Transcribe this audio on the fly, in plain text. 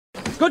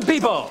Good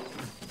people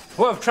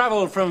who have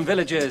traveled from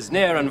villages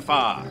near and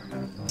far,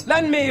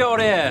 lend me your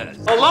ears.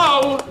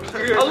 Hello?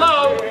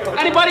 Hello?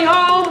 Anybody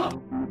home?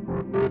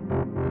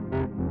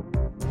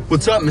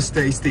 What's up, Miss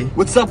Tasty?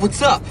 What's up?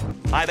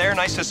 Hi there,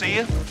 nice to see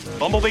you.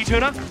 Bumblebee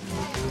tuna?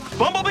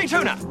 Bumblebee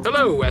tuna!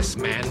 Hello,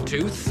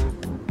 S-Man-Tooth.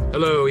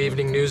 Hello,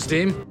 evening news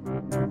team.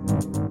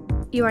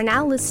 You are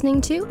now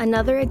listening to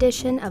another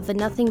edition of the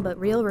Nothing But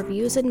Real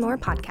Reviews and More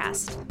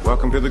podcast.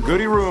 Welcome to the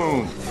goodie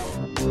room.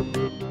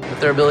 But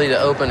their ability to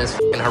open is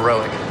f***ing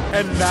heroic.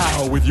 And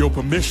now, with your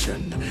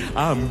permission,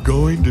 I'm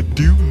going to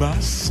do my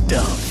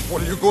stuff.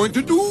 What are you going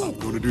to do? I'm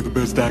going to do the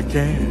best I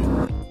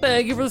can.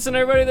 Thank you for listening,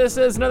 everybody. This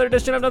is another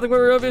edition of Nothing But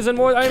Real Reviews and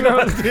More. I'm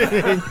your host.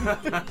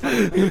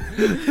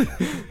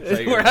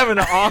 We're having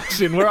an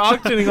auction. We're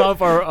auctioning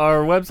off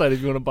our website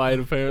if you want to buy it,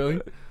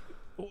 apparently.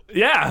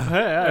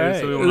 Yeah. Right.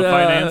 So we want to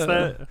finance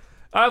that?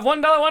 $1,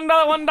 $1, $1,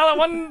 $1,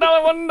 $1,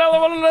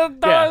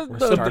 $1.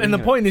 Yeah, and the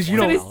point is, you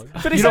don't.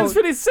 50 cents,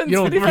 50 cents, You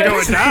don't 50 we're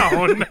going cents.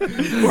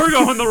 down. We're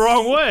going the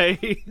wrong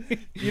way.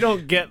 You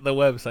don't get the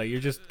website. You're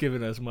just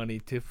giving us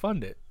money to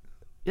fund it.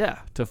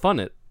 Yeah, to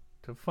fun it.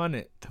 To fund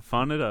it. To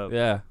fun it up.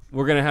 Yeah.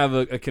 We're going to have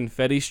a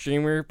confetti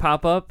streamer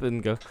pop up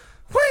and go,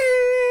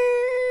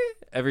 whee!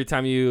 Every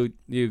time you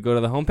go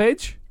to the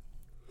homepage.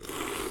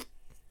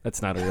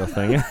 That's not a real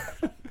thing.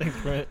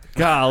 Thanks, Brett.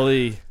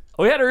 Golly.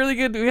 We had a really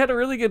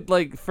good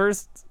like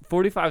first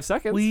 45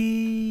 seconds.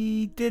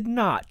 We did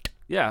not.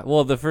 Yeah,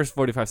 well, the first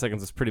 45 seconds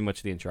was pretty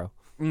much the intro.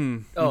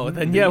 Oh,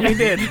 then yeah, we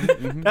did.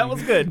 That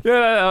was good.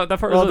 Yeah, that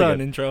part was well really done,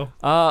 good. intro.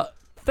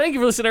 Thank you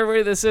for listening,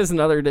 everybody. This is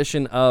another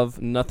edition of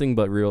Nothing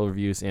But Real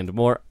Reviews and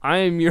More. I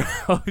am your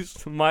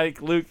host,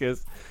 Mike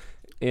Lucas,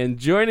 and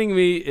joining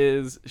me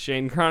is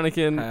Shane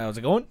Cronican. How's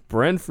it going?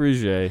 Brent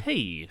Frugier.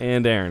 Hey.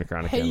 And Aaron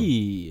Cronican.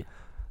 Hey.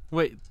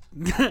 Wait.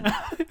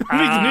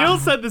 Neil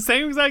said the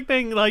same exact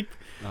thing, like,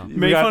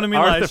 made got fun of me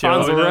Arthur last show.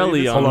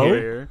 Fonzarelli on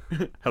here.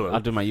 Hello. I'll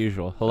do my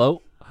usual.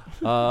 Hello?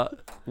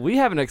 We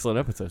have an excellent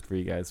episode for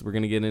you guys. We're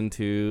going to get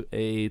into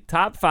a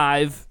top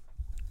 5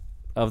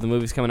 of the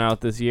movies coming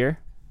out this year.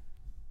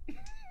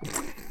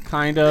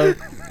 Kind of.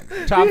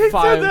 Top You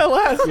 5. said that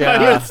last Yeah.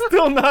 time. It's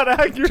still not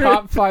accurate.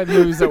 Top 5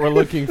 movies that we're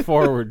looking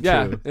forward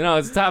Yeah, to.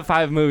 it's top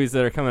 5 movies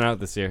that are coming out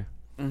this year.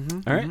 All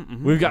right.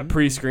 We've got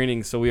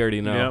pre-screenings, so we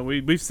already know. Yeah,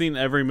 we've seen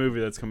every movie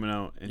that's coming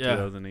out in Yeah.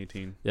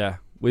 2018. Yeah,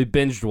 we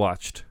binged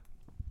watched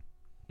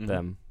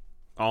them.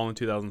 All in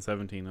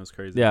 2017. That was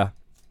crazy. Yeah,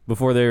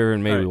 before they were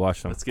in May, All we right,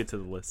 watched them. Let's get to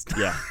the list.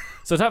 Yeah.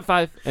 So top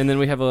 5, and then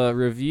we have a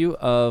review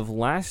of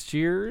last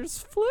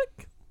year's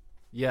flick,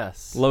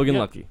 Yes. Logan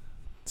Lucky.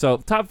 So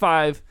top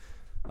 5.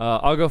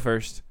 I'll go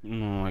first. Oh,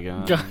 my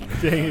God. God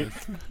dang it.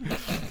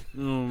 Oh,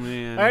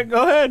 man. All right,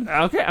 go ahead.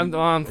 Okay, I'm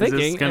Is thinking.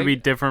 this going to be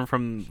different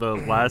from the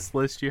last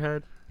list you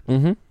had?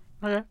 Mm-hmm.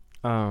 Okay.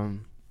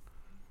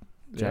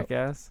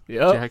 Jackass.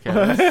 Yep.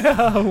 Jackass.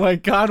 Oh, my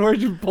God.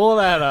 Where'd you pull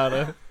that out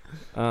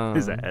of?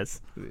 His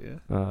ass. Yeah.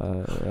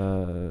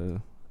 Logan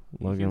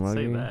Say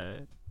Lucky.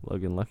 that.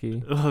 Logan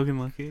Lucky. Logan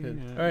Lucky. Yeah.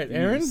 All right,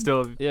 Aaron?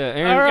 Still. Yeah,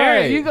 Aaron. All right.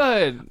 Aaron, you go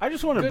ahead. I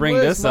just want to Good bring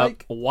list, this up.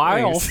 Mike.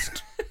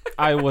 Whilst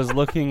I was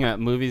looking at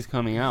movies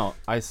coming out,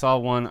 I saw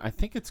one, I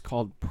think it's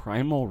called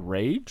Primal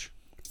Rage.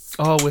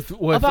 Oh, with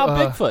About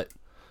Bigfoot.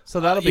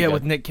 So that'll be good.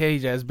 with Nick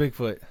Cage as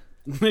Bigfoot.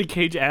 Nick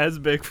Cage as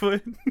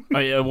Bigfoot. Oh,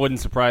 yeah, it wouldn't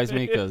surprise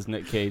me because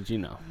Nick Cage, you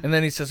know. And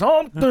then he says,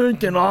 I'm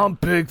thinking I'm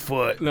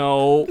Bigfoot.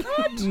 No,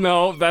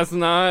 no, that's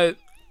not.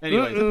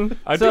 Anyways.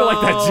 I do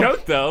like that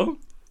joke though.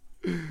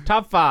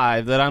 Top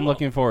 5 that I'm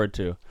looking forward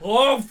to.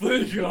 I'm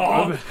thinking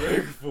I'm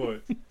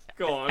Bigfoot.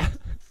 Go on.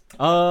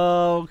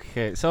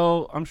 Okay,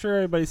 so I'm sure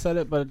everybody said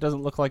it, but it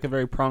doesn't look like a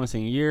very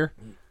promising year.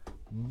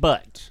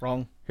 But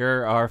Wrong.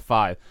 here are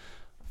 5.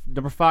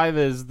 Number 5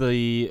 is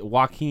the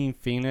Joaquin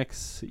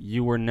Phoenix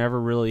You Were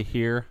Never Really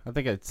Here. I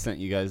think I sent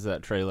you guys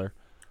that trailer.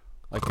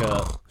 Like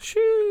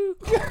Shoo.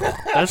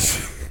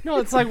 no,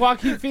 it's like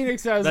Joaquin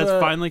Phoenix as That's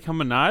finally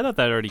coming out. I thought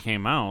that already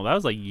came out. That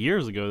was like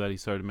years ago that he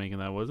started making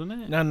that, wasn't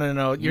it?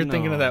 No. You're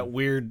thinking of No. that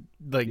weird,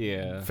 like,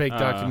 Yeah. fake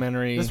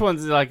documentary. This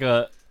one's like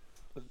a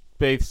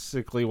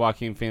basically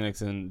Joaquin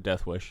Phoenix in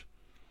Death Wish.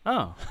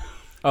 Oh.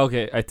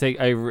 Okay,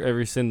 I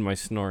rescind my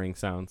snoring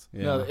sounds.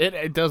 Yeah. No,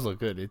 it does look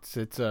good.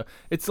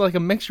 It's like a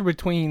mixture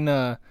between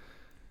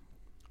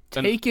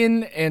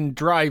Taken and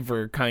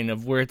Driver, kind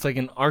of, where it's like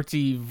an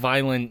artsy,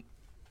 violent.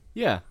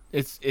 Yeah.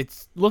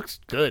 It's looks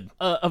good.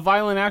 A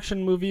violent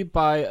action movie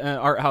by an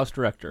art house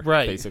director,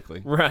 Right.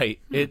 basically. Right.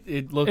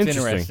 It looks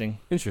interesting.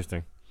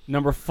 Interesting.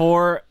 Number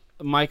 4,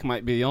 Mike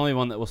might be the only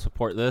one that will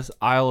support this,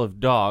 Isle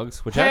of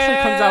Dogs, which actually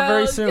comes out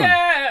very soon.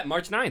 Yeah,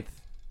 March 9th.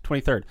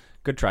 23rd.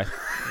 Good try.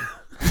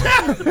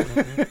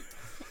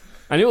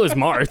 I knew it was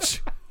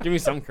March. Give me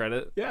some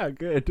credit. Yeah,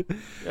 good.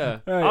 Yeah.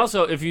 Right.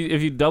 Also, if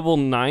you double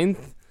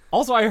 9th,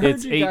 Also, I heard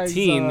it's you guys,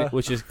 18,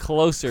 which is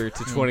closer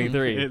to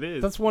 23. It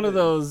is. that's one of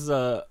those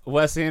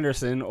Wes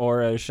Anderson,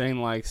 or as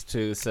Shane likes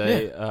to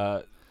say,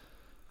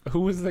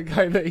 Who was the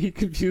guy that he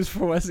confused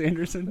for Wes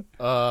Anderson?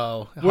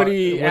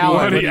 Woody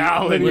Allen. Woody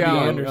Anderson.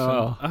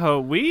 Anderson. Oh,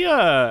 we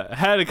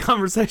had a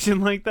conversation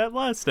like that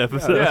last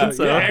episode.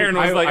 Aaron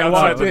was like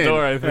outside the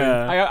door, I think.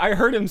 I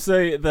heard him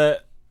say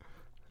that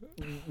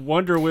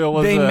Wonder Wheel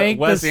was They a make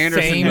Wes the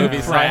Anderson same movie,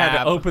 so I had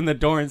crap. to open the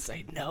door and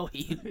say, no,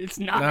 it's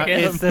not him.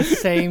 It's the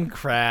same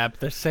crap.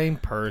 The same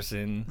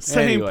person.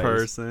 Same Anyways,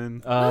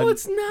 person. No,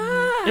 it's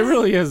not. It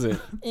really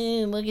isn't.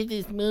 Look at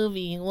this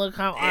movie. Look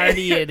how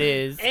arty it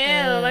is. Look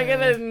at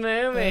this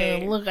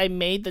movie. Look, I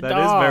made the That is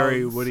dogs.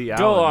 very Woody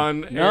Allen. Go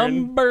on, Aaron.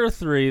 Number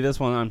 3, this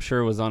one I'm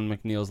sure was on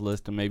McNeil's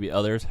list and maybe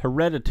others,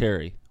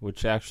 Hereditary,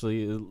 which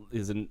actually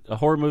is a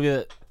horror movie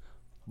that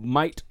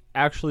might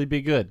actually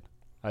be good.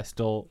 I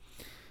still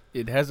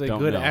It has a Don't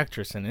good know.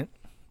 actress in it.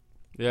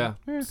 Yeah.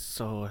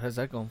 So it has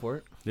that going for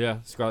it. Yeah,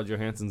 Scarlett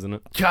Johansson's in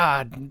it.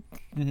 God,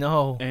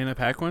 no. Anna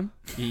Paquin?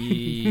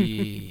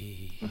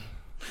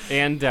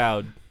 And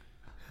Dowd.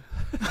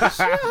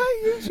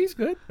 She's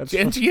good.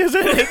 And she is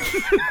in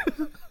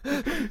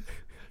it.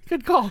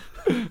 Good call.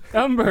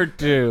 Number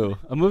 2,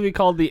 a movie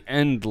called The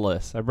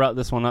Endless. I brought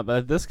this one up,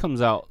 but this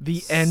comes out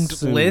The End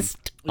soon.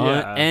 List?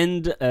 Yeah.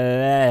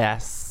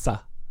 Endless.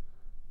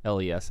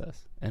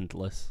 L-E-S-S.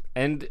 Endless.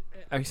 And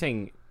are you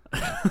saying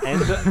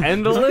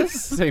endless?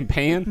 Saying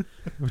pan?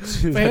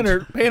 Pan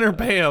or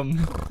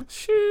Pam.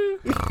 Shoo.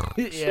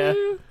 Yeah.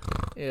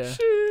 Yeah.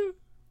 Shoo.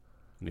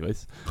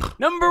 Anyways.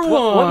 Number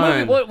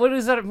 1. What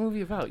is that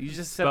movie about? You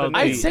just said About the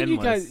I name. said you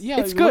Endless. guys, yeah,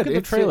 It's look good. at the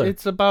It's trailer.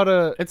 It's about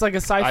a. It's like a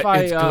sci-fi.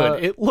 It's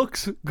good. It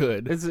looks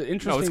good. It's an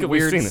interesting, good.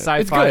 We've weird seen it. sci-fi,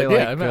 It's good, yeah,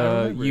 like I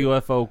remember it.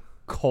 UFO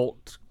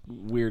cult,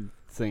 weird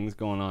things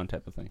going on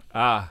type of thing.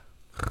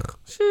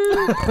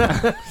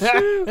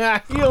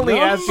 He only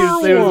asked you to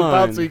say it was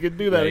about so you could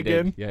do that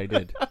again. Yeah, I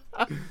did.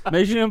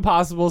 Mission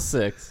Impossible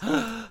 6.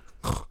 I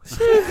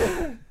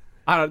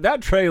don't.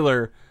 That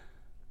trailer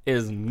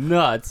is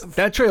nuts.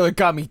 That trailer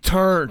got me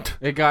turned.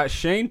 It got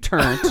Shane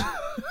turned.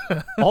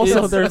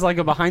 Also, there's like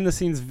a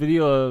behind-the-scenes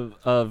video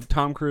of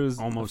Tom Cruise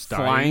Almost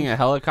flying dying. a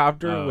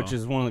helicopter, Oh. which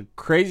is one of the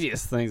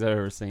craziest things I've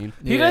ever seen.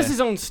 He does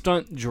his own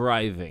stunt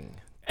driving.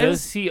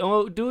 Does he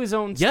do his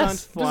own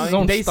Yes, stunt flying? his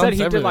own they said stunts,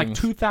 he did like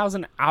everything.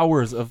 2,000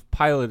 hours of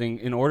piloting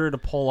in order to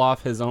pull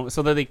off his own,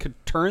 so that they could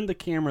turn the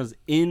cameras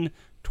in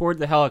toward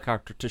the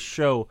helicopter to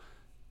show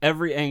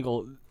every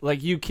angle.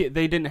 Like they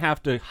didn't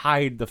have to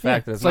hide the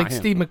fact that it's like not him.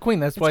 Steve McQueen.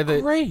 That's why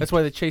great. That's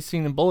why the chase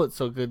scene in Bullet's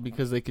so good,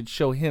 because they could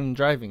show him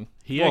driving.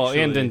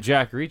 And in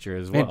Jack Reacher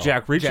as well. And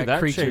Jack Reacher, Jack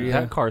that, Reacher,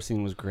 yeah. that car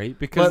scene was great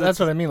because But that's it's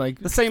what I mean. Like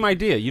the same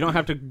idea. You don't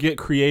have to get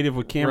creative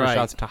with camera Right.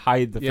 shots to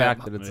hide the Yeah.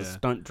 fact that it's a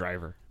stunt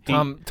driver.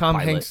 Tom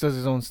pilot. Hanks does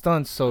his own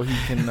stunts, so he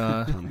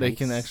can they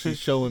can actually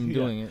show him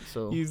doing it.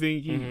 So You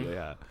think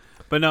yeah.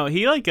 But no,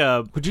 he would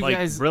you like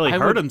guys- really I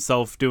hurt would-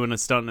 himself doing a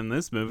stunt in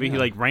this movie. He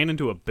like ran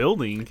into a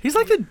building. he's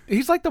like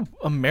the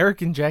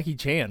American Jackie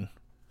Chan.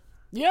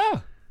 Yeah.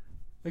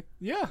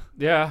 Yeah.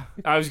 Yeah,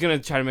 I was gonna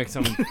try to make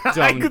some dumb.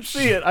 I could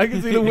see it. I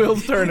could see the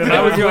wheels turning.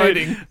 I was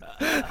waiting. You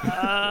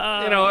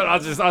know what?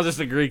 I'll just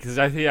agree because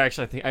I think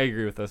I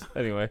agree with this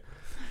anyway.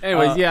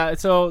 Anyways, yeah,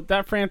 so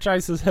that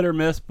franchise is hit or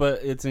miss,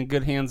 but it's in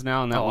good hands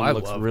now, and that one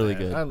looks really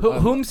good.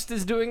 Whomst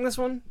is doing this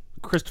one?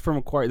 Christopher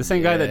McQuarrie, the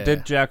same guy that Yeah.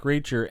 did Jack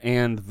Reacher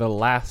and the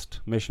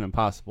last Mission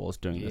Impossible, is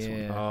doing this one.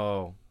 Yeah.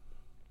 Oh,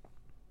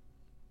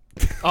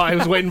 I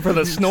was waiting for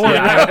the snore.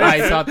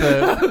 I thought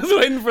I was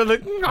waiting for the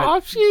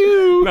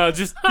achoo. no,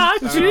 just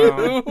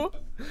Achoo.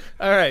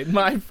 All right,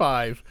 my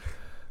 5.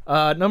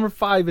 Number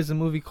 5 is a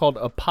movie called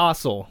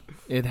Apostle.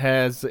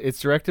 It's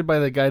directed by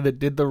the guy that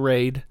did The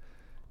Raid,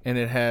 and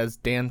it has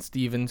Dan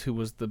Stevens, who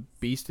was the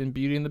Beast in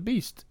Beauty and the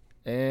Beast,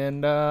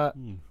 and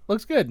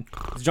looks good.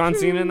 Is John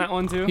Cena in that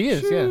one too? He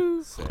is, yeah.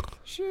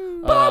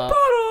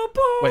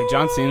 Wait,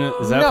 John Cena,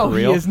 is that no, for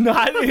real? he is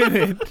not in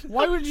it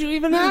Why would you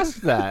even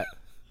ask that?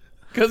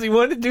 because he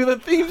wanted to do the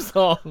theme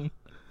song.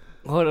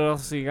 What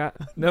else you got?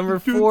 Number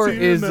 4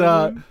 is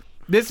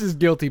this is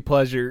guilty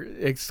pleasure,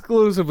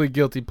 exclusively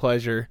guilty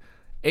pleasure.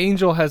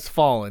 Angel Has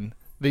Fallen,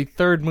 the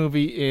third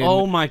movie in.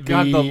 Oh my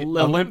God, the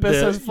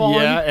Olympus has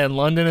fallen? Yeah, and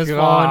London has God.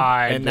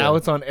 fallen, and now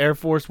it's on Air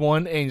Force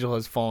One. Angel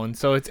Has Fallen,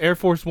 so it's Air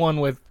Force One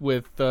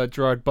with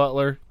Gerard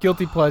Butler.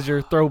 Guilty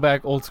pleasure,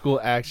 throwback, old school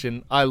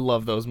action. I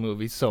love those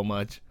movies so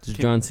much. Is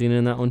John Cena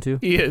in that one too?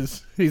 He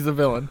is. He's the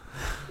villain.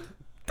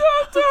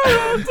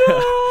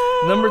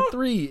 Number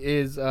 3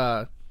 is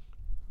the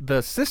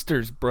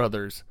Sisters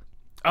Brothers.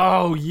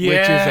 Oh, yeah.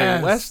 Which is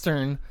a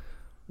Western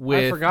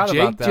with forgot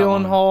Jake about that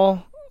one.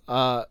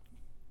 Gyllenhaal,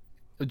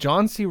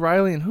 John C.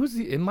 Reilly, and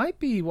it might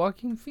be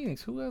Joaquin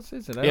Phoenix. Who else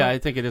is it? I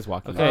think it is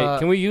Joaquin. Okay,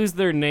 can we use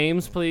their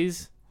names,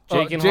 please?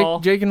 Jake and Hall?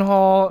 Jake and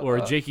Hall. Or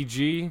Jakey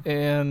G?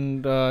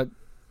 And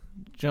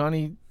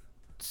Johnny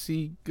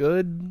C.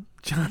 Good.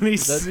 Johnny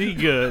C.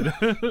 Good.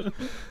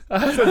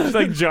 It's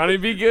like Johnny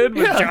Be Good,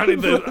 but Johnny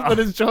the... but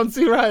it's John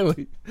C.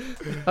 Reilly.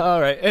 All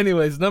right.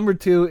 Anyways, number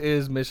 2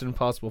 is Mission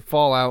Impossible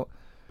Fallout.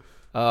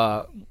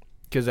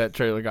 Because that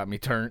trailer got me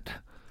turned.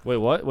 Wait,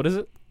 what? What is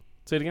it?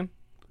 Say it again.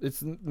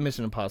 It's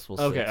Mission Impossible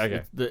 6.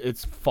 Okay.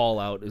 It's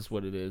Fallout is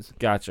what it is.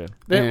 Gotcha.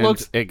 It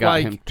looks it got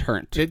like him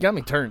turned. It got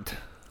me turned.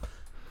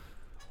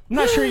 I'm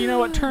not sure you know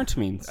what turnt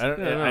means.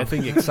 I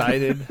think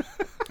excited.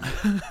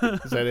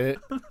 Is that it?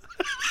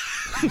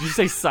 Did you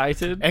say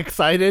cited?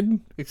 Excited?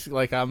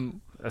 Like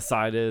I'm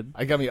Excited.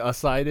 I got me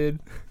excited.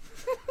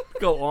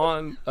 Go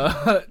on.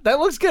 That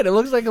looks good. It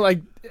looks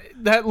like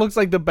that looks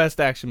like the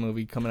best action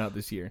movie coming out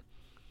this year.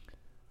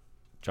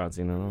 John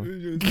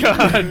Cena.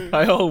 God,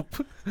 I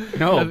hope.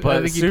 No, I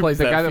but think he plays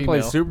the that guy that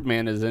plays female.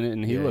 Superman is in it,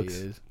 and he looks.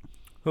 He is.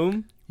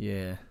 Whom?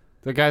 Yeah.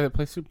 The guy that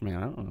plays Superman,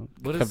 I don't know.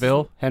 What is-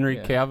 Cavill? Henry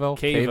Yeah.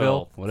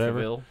 Cavill? Whatever.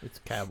 Cavill. It's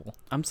Cavill.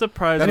 I'm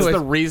surprised. That's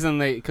Anyways. the reason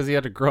because he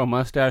had to grow a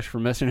mustache for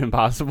Mission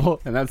Impossible,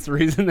 and that's the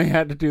reason they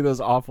had to do those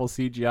awful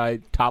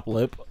CGI top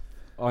lip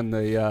on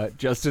the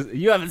Justice.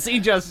 You haven't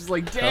seen Justice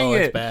League, dang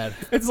it! It's bad.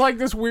 It's like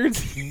this weird.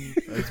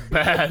 It's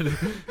bad.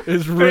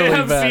 It's They really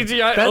have bad.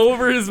 CGI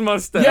over his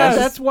mustache. Yeah,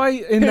 that's why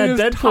in that His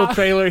Deadpool top-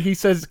 trailer he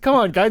says, "Come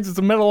on, guys, it's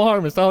a metal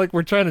arm. It's not like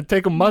we're trying to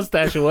take a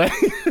mustache away."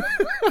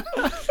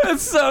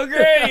 That's so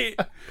great.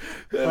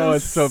 Oh,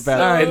 it's so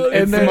bad. so and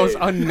it's the good. most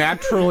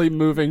unnaturally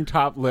moving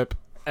top lip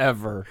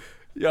ever.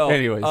 Yo,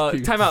 Anyways,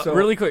 keep- time out so-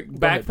 really quick.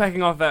 go ahead.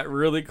 Backpacking off that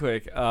really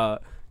quick.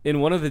 In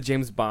one of the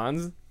James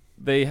Bonds,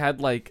 they had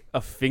like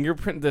a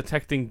fingerprint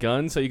detecting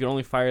gun, so you could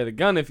only fire the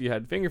gun if you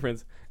had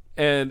fingerprints.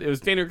 And it was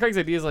Daniel Craig's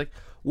idea. Is like,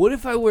 what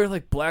if I wear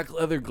like black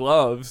leather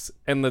gloves?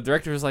 And the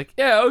director was like,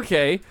 yeah,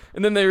 okay.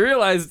 And then they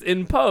realized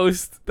in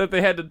post that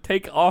they had to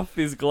take off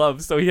these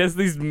gloves, so he has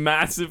these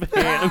massive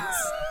hands.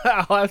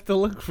 I'll have to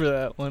look for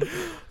that one.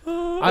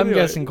 I'm Anyway.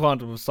 guessing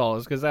Quantum of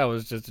Solace because that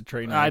was just a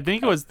train wreck. I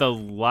think it was the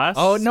last.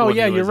 Oh no, one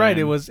yeah, he you're right.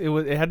 in.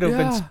 It had to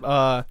have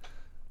been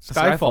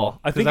Skyfall.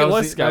 I 'cause think that it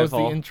was That was the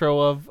Skyfall. intro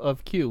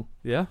of Q.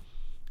 Yeah.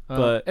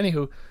 But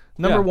anywho,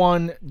 number yeah.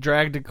 one,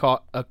 Dragged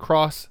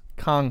Across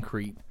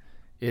Concrete.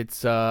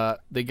 It's the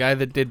guy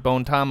that did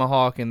Bone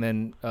Tomahawk and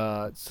then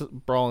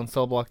Brawl in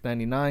Cell Block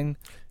 99.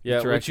 yeah,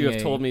 which directing you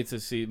have a- told me to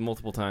see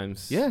multiple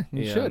times. Yeah,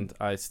 you should. And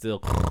I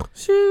still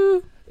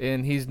shoo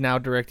And he's now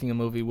directing a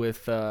movie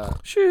with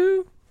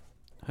shoo.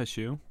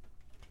 Hashu.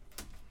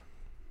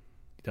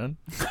 done.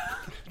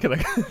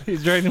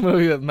 He's directing a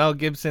movie with Mel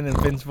Gibson and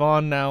Vince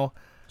Vaughn now.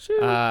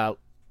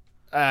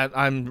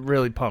 I'm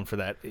really pumped for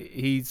that.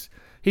 He's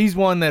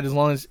one that as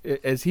long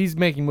as he's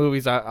making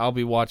movies, I'll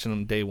be watching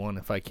them day one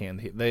if I can.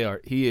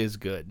 He is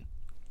good.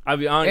 I'll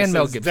be honest. And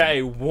Mel Since Gibson.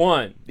 day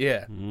one.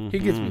 Yeah, he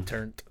gets me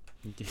turned.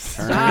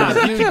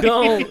 Stop, you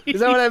don't. Is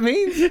that what that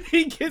means?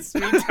 He gets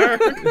me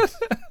turned.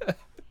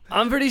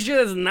 I'm pretty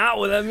sure that's not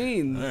what that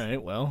means. All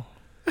right, well.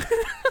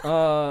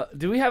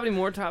 Do we have any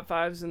more top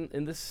fives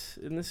in this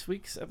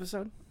week's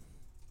episode?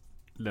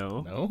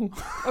 No. No.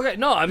 Okay,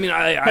 no. I mean,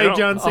 I Hey, don't,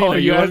 John Cena, Oh,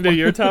 you you want to do asked-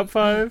 your top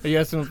five? Are you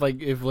asking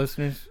if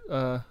listeners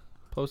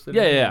posted?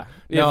 Yeah, it? yeah.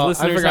 No, If I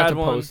listeners forgot had to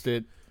one- post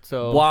it.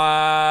 So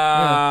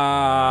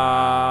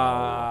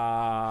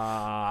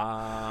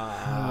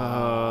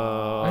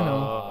Wow. I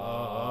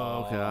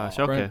know. Oh gosh.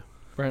 Okay.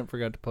 Brent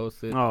forgot to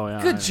post it. Oh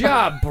yeah. Good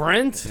job,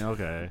 Brent.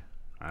 Okay.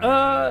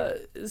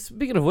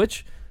 Speaking of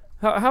which,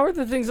 how are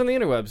the things on the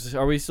interwebs?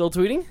 Are we still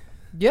tweeting?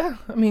 Yeah,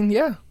 I mean,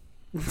 yeah.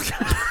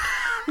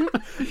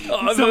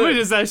 Someone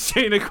just asked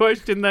Shane a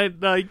question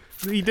that like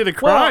he did a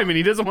crime and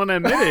he doesn't want to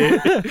admit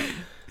it.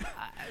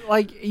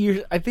 Like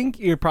I think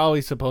you're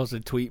probably supposed to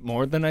tweet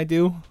more than I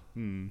do.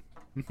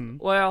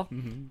 Well,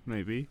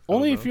 Maybe.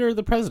 Only if you're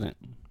the president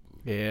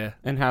Yeah,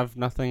 and have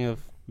nothing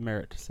of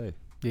merit to say.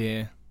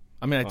 yeah.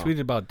 I mean, I tweeted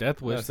about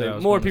Death I Wish. was that gonna I say,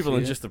 was more going to people see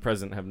than it. just the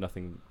president have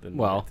nothing than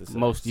Well, to say,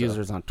 most so.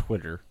 users on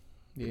Twitter.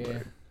 Yeah.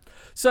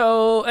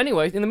 So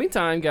anyway, in the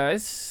meantime,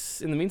 guys,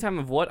 in the meantime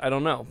of what, I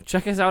don't know.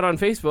 Check us out on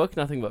Facebook,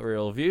 Nothing But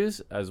Real Reviews,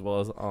 as well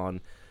as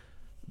on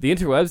the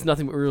interwebs,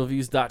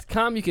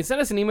 nothingbutrealreviews.com. You can send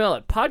us an email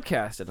at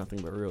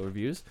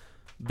podcast@nothingbutrealreviews.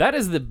 That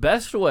is the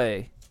best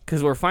way,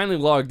 because we're finally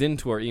logged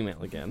into our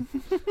email again.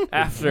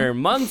 After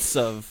months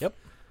of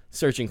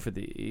searching for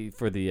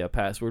the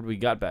password, we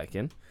got back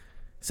in.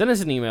 Send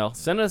us an email.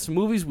 Send us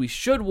movies we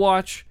should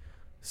watch.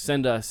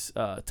 Send us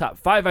top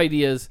 5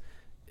 ideas.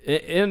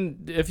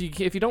 And if you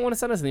don't want to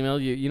send us an email,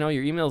 you know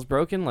your email's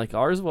broken like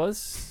ours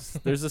was.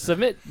 There's a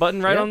submit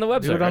button right on the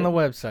website. Do it on right? the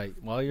website.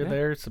 While you're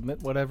there,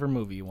 submit whatever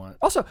movie you want.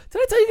 Also,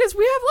 did I tell you guys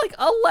we have like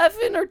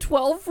 11 or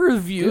 12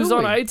 reviews Do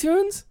on we?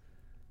 iTunes?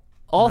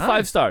 All Nice.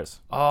 5 stars.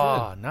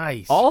 Oh,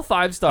 nice. All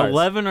 5 stars.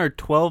 11 or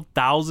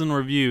 12,000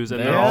 reviews, and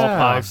they're That's all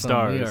 5 awesome.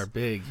 stars. We are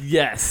big.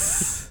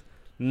 Yes.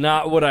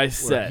 Not what I We're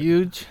said.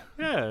 huge.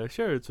 Yeah,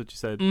 sure, that's what you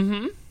said.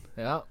 Mm-hmm.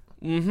 Yeah.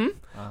 Mm-hmm.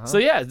 Uh-huh. So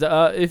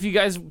yeah, if you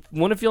guys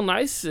want to feel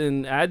nice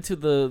and add to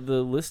the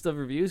list of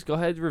reviews, go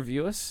ahead and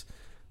review us.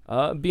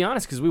 Be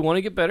honest, because we want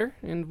to get better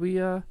and we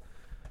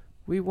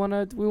want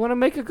to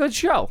make a good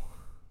show.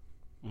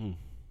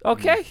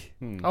 Okay.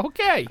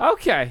 Okay.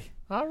 Okay.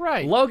 All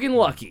right. Logan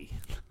Lucky.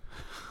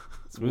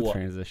 Smooth What?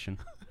 transition.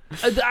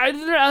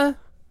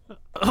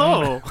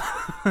 Oh.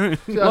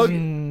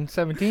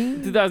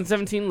 2017.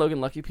 2017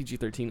 Logan Lucky,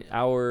 PG-13,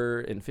 hour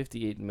and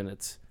 58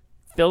 minutes.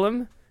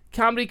 Film,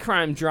 comedy,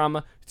 crime,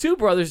 drama. 2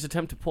 brothers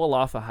attempt to pull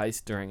off a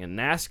heist during a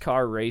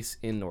NASCAR race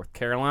in North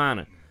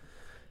Carolina.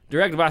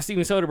 Directed by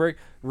Steven Soderbergh,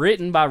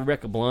 written by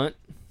Rebecca Blunt.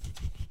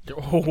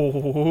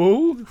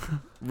 Oh.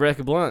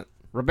 Rebecca Blunt.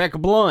 Rebecca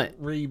Blunt.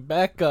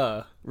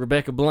 Rebecca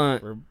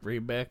Blunt.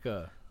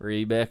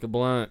 Rebecca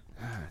Blunt.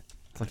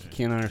 It's like you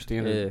can't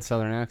understand a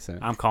southern accent.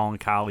 I'm calling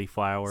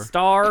cauliflower.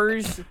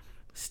 Stars.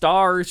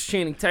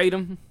 Channing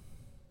Tatum.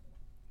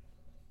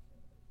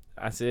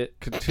 That's it.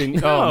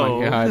 Continue.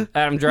 Oh my God.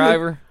 Adam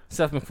Driver.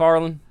 Seth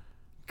MacFarlane.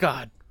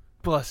 God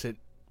bless it.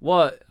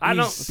 What? I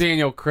don't.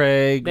 Daniel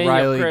Craig.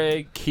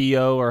 Riley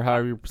Keough, or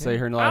however you say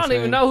her last name. I don't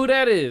even know who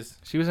that is.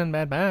 She was in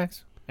Mad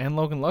Max and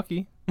Logan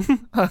Lucky.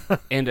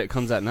 And It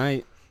Comes at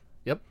Night.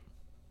 Yep.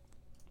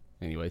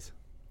 Anyways,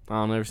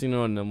 I've never seen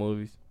no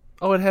movies.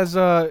 Oh, it has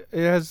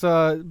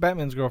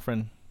Batman's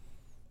girlfriend.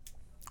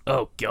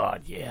 Oh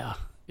God, yeah.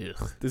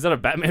 Ugh. Is that a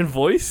Batman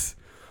voice?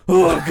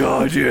 Oh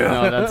God,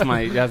 yeah. No, that's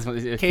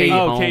Katie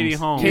Holmes. Katie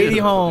Holmes. Katie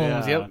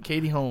Holmes. Yeah. Yep,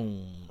 Katie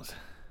Holmes.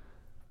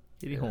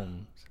 Katie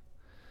Holmes.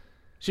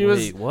 She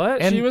was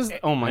what? She was.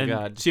 Oh my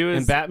God. She was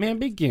in Batman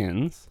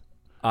Begins.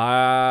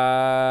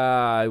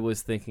 I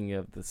was thinking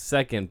of the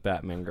second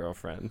Batman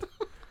girlfriend,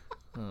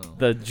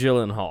 the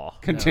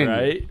Gyllenhaal.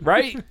 Continue.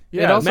 Right?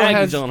 Yeah. It also Maggie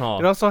has Gyllenhaal.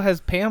 It also has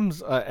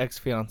Pam's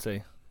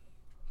ex-fiance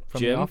from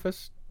Jim? The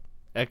Office.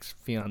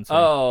 Ex-fiance.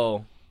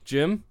 Oh,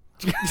 Jim.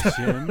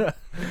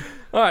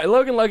 All right,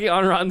 Logan Lucky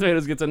on Rotten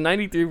Tomatoes gets a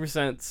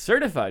 93%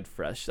 certified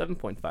fresh,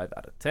 7.5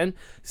 out of 10.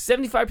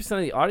 75%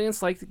 of the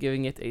audience liked it,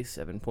 giving it a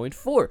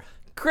 7.4.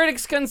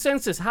 Critics'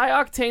 consensus: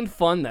 high-octane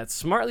fun that's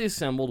smartly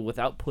assembled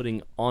without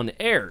putting on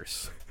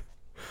airs.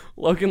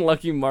 Logan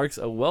Lucky marks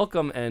a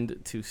welcome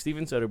end to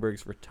Steven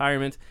Soderbergh's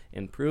retirement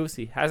and proves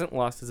he hasn't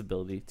lost his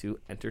ability to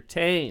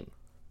entertain.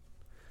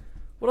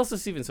 What else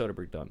has Steven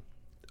Soderbergh done?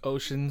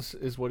 Oceans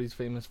is what he's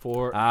famous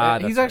for.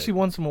 That's he's right. actually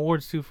won some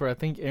awards too for, I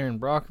think, Aaron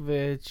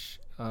Brockovich.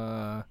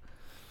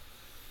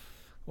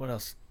 What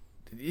else?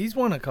 He's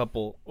won a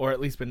couple, or at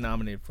least been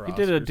nominated for Oscars. He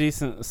did a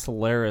decent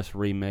Solaris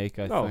remake,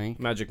 I think.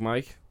 Magic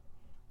Mike.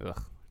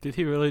 Ugh. Did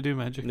he really do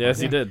Magic? Yes,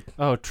 he did.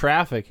 Oh,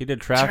 Traffic. He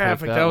did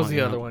Traffic. That was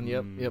the other one.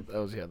 Yep, that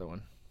was the other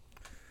one.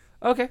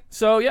 Okay,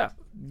 so yeah,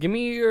 give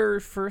me your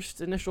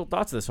first initial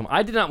thoughts of this film.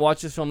 I did not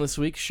watch this film this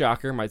week.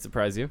 Shocker, might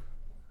surprise you.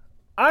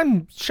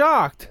 I'm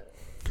shocked.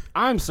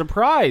 I'm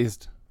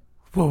surprised.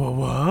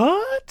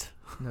 What?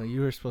 No,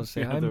 you were supposed to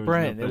say, Yeah, there I'm was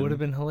Brent. nothing. It would have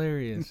been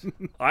hilarious.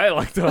 I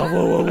like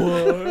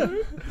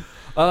that.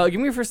 Give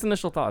me your first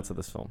initial thoughts of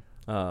this film,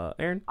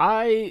 Aaron.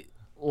 I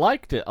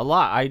liked it a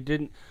lot. I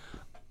didn't.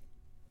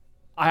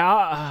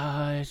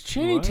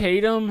 Channing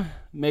Tatum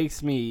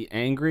makes me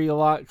angry a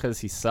lot because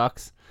he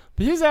sucks.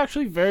 But he's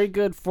actually very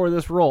good for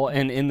this role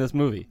and in this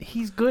movie.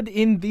 He's good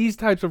in these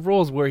types of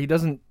roles where he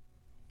doesn't.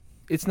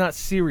 It's not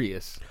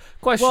serious.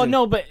 Question. Well,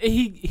 no, but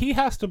he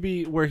has to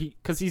be where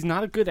because he's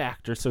not a good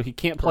actor, so he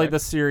can't play the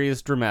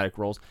serious dramatic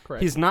roles.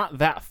 Correct. He's not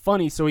that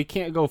funny, so he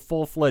can't go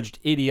full-fledged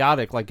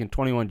idiotic like in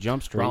 21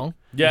 Jump Street. Wrong.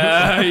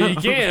 Yeah, you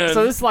can.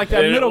 So this is like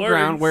that And it middle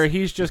ground works. where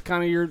he's just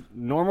kind of your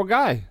normal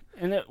guy.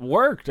 And it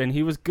worked, and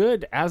he was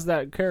good as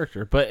that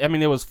character. But, I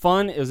mean, it was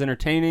fun. It was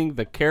entertaining.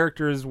 The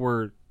characters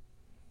were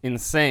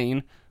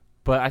insane.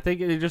 But I think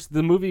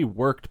the movie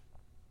worked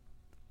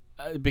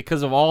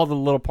because of all the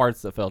little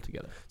parts that fell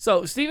together.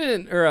 So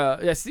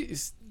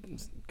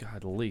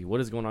Golly,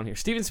 what is going on here?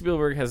 Steven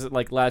Spielberg has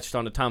latched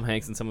on to Tom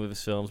Hanks in some of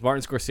his films.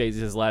 Martin Scorsese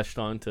has latched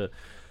on to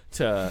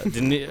De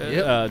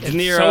Niro.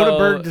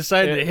 Soderbergh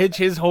decided to hitch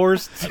his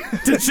horse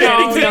to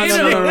Channing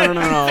Tatum.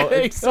 No.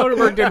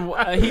 Soderbergh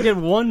did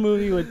one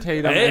movie with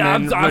Tatum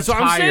and then that's what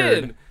I'm retired,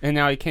 saying. and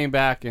now he came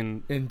back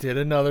and did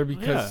another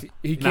because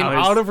he came Now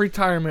he's- out of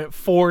retirement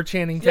for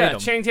Channing Tatum. Yeah,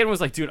 Channing Tatum was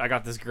like, dude, I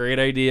got this great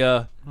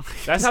idea.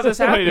 That's how this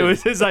happened. Wait, it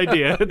was his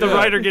idea. The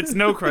writer gets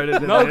no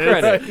credit. No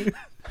credit.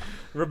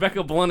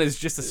 Rebecca Blunt is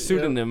just a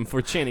pseudonym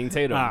for Channing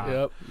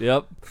Tatum.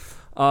 Yep.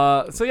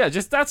 So yeah,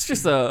 that's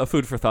just a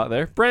food for thought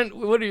there. Brent,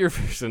 what are your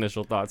first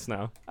initial thoughts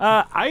now?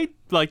 I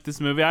like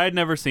this movie. I had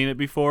never seen it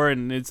before,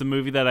 and it's a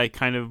movie that I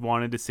kind of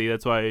wanted to see.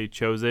 That's why I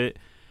chose it.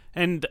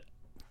 And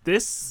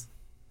this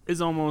is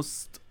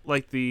almost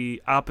like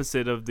the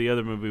opposite of the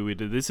other movie we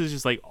did. This is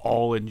just like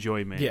all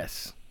enjoyment.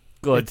 Yes.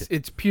 Good.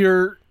 It's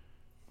pure,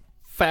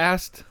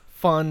 fast,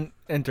 fun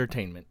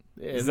entertainment.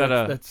 Is that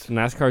a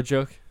NASCAR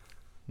joke?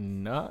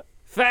 Not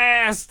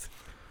Fast.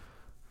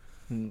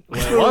 Well,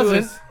 it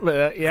wasn't,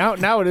 but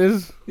now it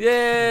is.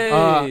 Yay!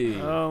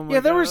 Oh my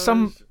There were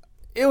some. gosh.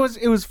 It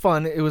was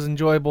fun. It was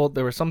enjoyable.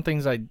 There were some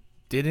things I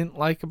didn't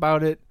like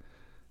about it.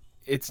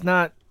 It's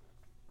not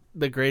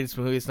the greatest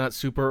movie. It's not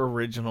super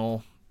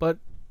original, but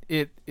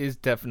it is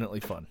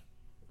definitely fun.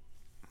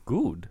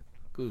 Good.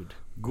 Good.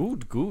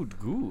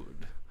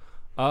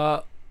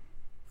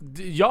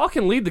 Y'all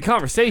can lead the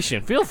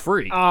conversation. Feel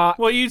free.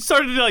 Well, you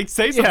started to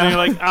say something. Yeah. You're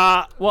like,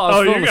 well, I was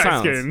oh, filling you the guys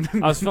silence.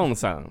 can. I was filling the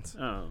silence.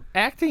 Oh.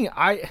 Acting,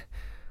 I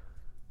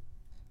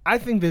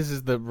think this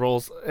is the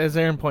roles, as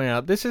Aaron pointed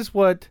out. This is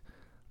what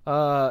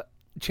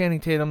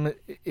Channing Tatum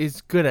is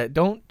good at.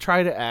 Don't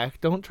try to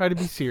act. Don't try to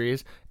be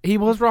serious. He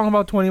was wrong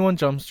about 21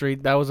 Jump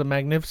Street. That was a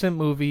magnificent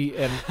movie,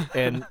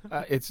 and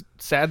it's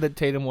sad that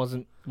Tatum was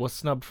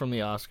snubbed from the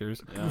Oscars.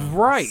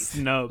 Right.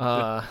 Snubbed.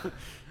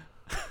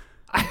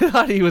 I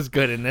thought he was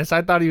good in this.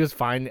 I thought he was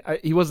fine.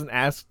 He wasn't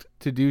asked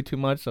to do too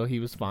much, so he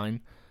was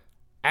fine.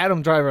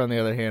 Adam Driver, on the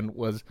other hand,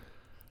 was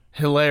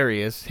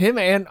hilarious. Him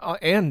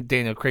and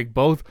Daniel Craig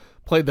both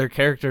played their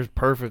characters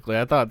perfectly.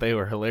 I thought they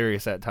were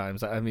hilarious at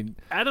times. I mean,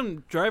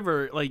 Adam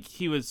Driver, like,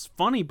 he was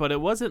funny, but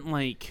it wasn't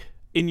like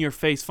in your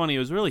face funny. It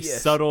was really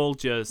subtle.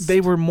 Just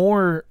they were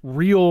more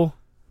real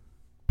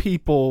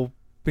people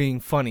being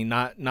funny,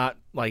 not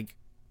like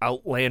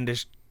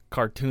outlandish,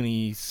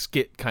 cartoony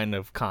skit kind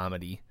of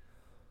comedy,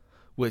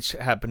 which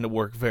happened to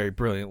work very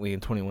brilliantly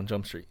in 21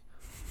 Jump Street.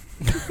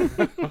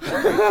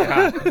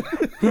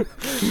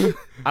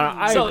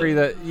 I agree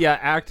that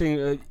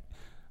acting.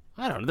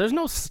 I don't know. There's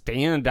no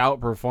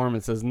standout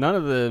performances. None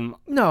of them.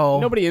 No,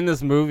 nobody in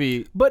this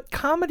movie. But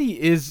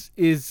comedy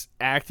is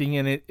acting,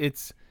 and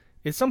it's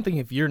something.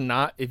 If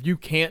you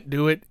can't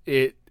do it,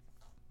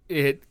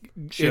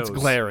 it's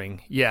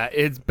glaring. Yeah,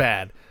 it's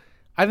bad.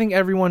 I think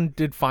everyone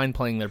did fine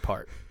playing their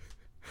part.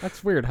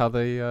 That's weird how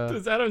they.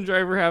 Does Adam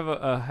Driver have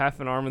a half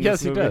an arm in yes,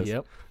 this movie? Yes, he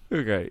does. Yep.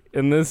 Okay.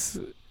 In this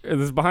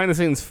behind the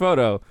scenes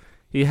photo,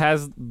 he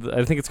has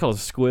I think it's called a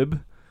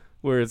squib,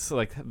 where it's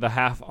like the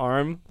half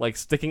arm like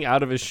sticking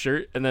out of his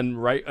shirt, and then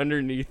right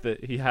underneath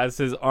it he has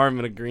his arm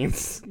in a green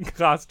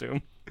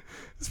costume.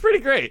 It's pretty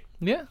great.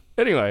 Yeah.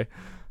 Anyway,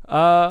 he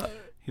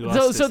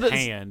lost his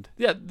hand.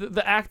 Yeah,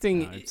 the acting.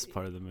 No, it's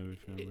part of the movie.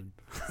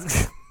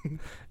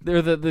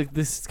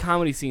 This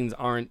comedy scenes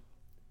aren't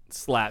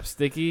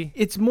slapsticky.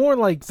 It's more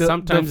like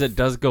sometimes it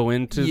does go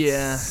into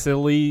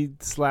silly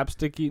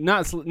slapsticky,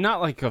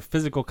 not like a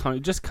physical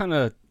comedy, just kind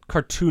of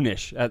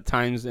cartoonish at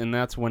times, and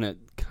that's when it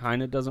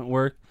kind of doesn't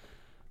work.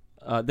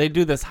 They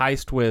do this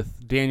heist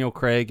with Daniel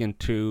Craig and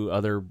two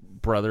other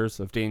brothers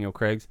of Daniel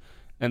Craig's,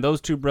 and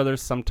those two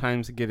brothers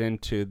sometimes get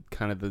into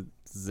kind of the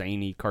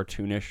zany,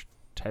 cartoonish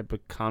type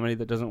of comedy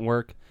that doesn't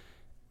work.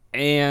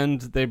 And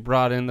they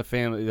brought in the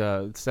family,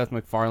 Seth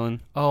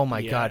MacFarlane. Oh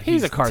my God,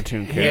 he's a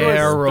cartoon character.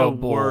 Terrible.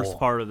 The worst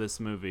part of this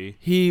movie.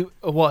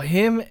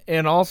 Him,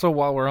 and also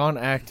while we're on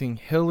acting,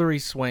 Hilary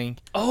Swank.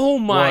 Oh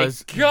my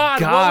God,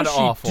 god what was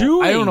awful. she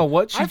doing? I don't know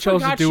what she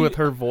chose to do with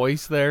her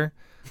voice there.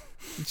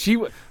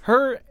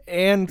 Her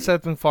and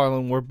Seth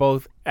MacFarlane were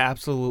both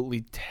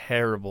absolutely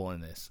terrible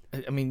in this.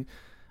 I mean,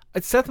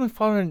 Seth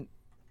MacFarlane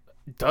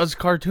does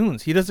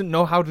cartoons. He doesn't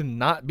know how to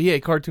not be a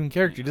cartoon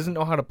character. He doesn't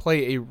know how to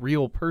play a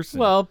real person.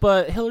 Well,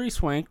 but Hilary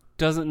Swank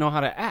doesn't know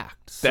how to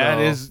act. So.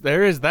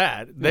 There is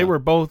that. They were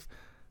both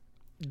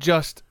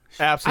just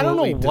absolutely.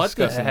 I don't know what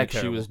the heck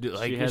terrible. she was doing.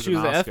 Like she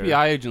was an Oscar.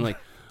 FBI agent. Like,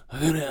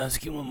 I'm gonna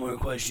ask you one more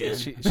question.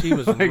 She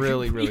was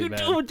really what are you bad.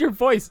 doing with your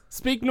voice?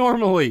 Speak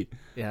normally.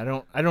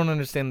 Yeah, I don't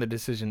understand the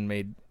decision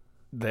made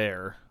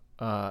there.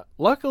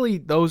 Luckily,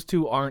 those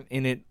two aren't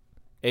in it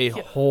a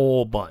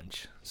whole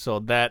bunch, so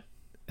that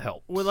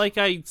helps. Well, like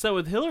I said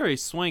with Hilary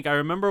Swank, I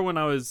remember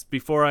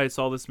before I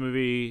saw this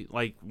movie,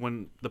 like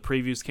when the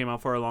previews came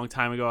out for a long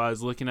time ago, I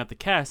was looking at the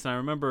cast, and I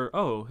remember,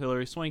 oh,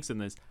 Hilary Swank's in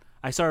this.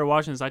 I started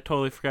watching this, I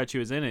totally forgot she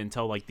was in it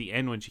until like the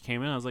end when she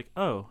came in. I was like,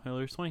 oh,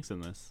 Hilary Swank's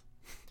in this.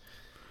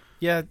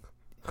 Yeah,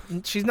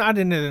 she's not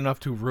in it enough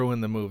to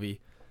ruin the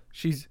movie.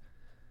 She's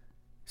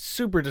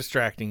super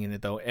distracting in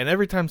it, though, and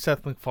every time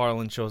Seth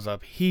MacFarlane shows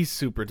up, he's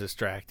super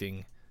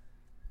distracting.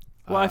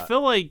 Well, I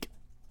feel like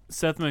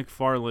Seth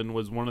MacFarlane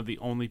was one of the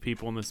only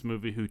people in this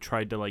movie who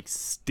tried to like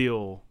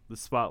steal the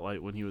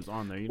spotlight when he was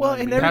on there. You know what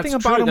I mean? Everything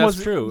about him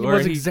was true.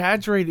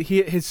 Exaggerated.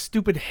 His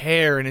stupid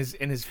hair and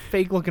his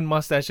fake looking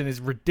mustache and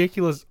his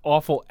ridiculous,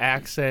 awful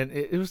accent.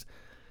 It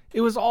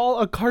was all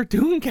a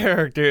cartoon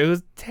character. It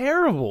was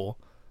terrible.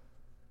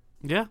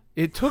 Yeah,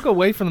 it took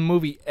away from the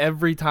movie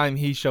every time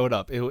he showed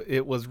up.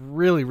 It was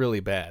really, really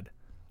bad.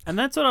 And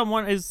that's what I'm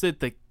wondering is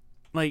that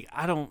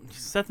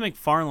Seth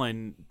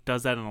MacFarlane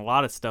does that in a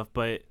lot of stuff,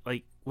 but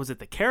like, was it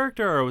the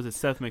character or was it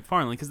Seth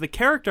MacFarlane? Because the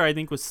character I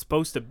think was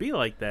supposed to be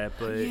like that,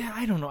 but yeah,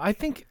 I don't know. I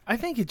think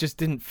it just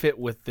didn't fit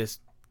with this.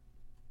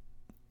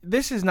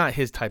 This is not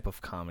his type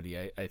of comedy,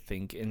 I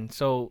think, and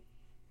so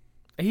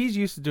he's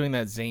used to doing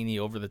that zany,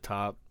 over the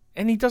top,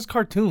 and he does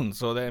cartoons.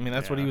 So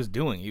that's what he was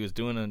doing. He was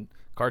doing a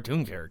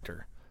cartoon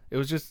character. It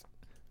was just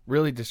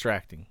really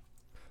distracting.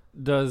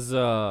 Does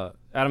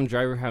Adam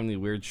Driver have any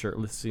weird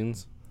shirtless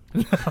scenes?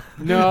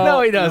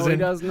 No, he doesn't. No, he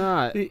does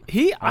not.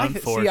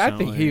 I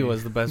think he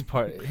was the best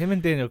part. Him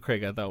and Daniel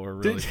Craig, I thought were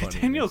really funny.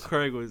 Daniel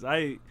Craig was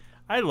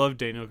I love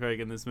Daniel Craig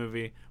in this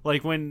movie.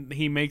 Like when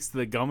he makes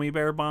the gummy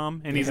bear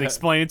bomb and he's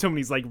explaining to him and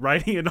he's like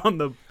writing it on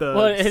the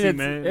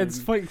cement. It's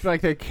funny,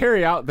 like they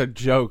carry out the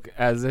joke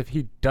as if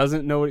he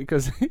doesn't know it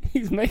because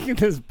he's making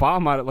this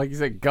bomb out of, like you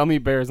said, gummy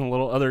bears and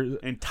little other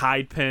and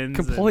Tide pens,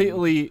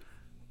 completely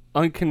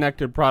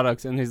unconnected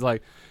products, and he's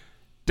like,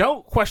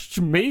 don't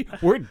question me,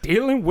 we're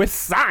dealing with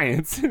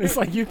science. And it's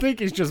like, you think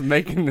he's just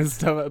making this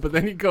stuff up, but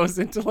then he goes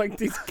into like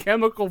these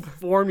chemical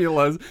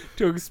formulas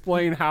to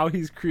explain how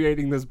he's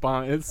creating this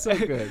bomb. It's so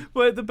good.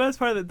 But the best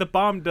part is that the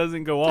bomb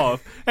doesn't go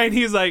off, and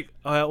he's like,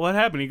 what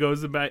happened? He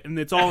goes back, and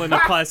it's all in a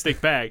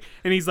plastic bag,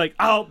 and he's like,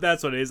 oh,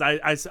 that's what it is.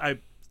 I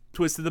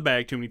twisted the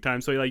bag too many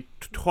times, so he like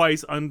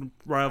twice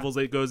unravels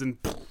it, goes and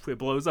it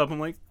blows up. I'm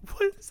like,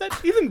 what is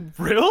that even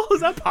real?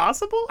 Is that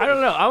possible? I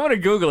don't know. I want to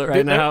Google it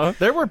right now.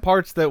 There were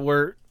parts that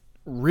were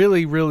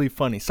really, really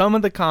funny. Some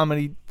of the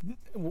comedy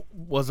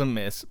was a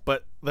miss,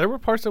 but there were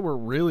parts that were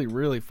really,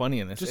 really funny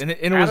in this. Just and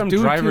it Adam was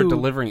due Driver to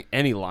delivering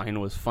any line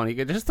was funny.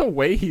 Just the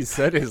way he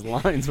said his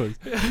lines was.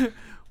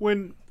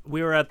 When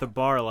we were at the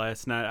bar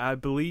last night, I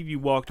believe you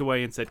walked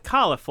away and said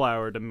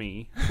cauliflower to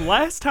me.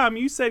 Last time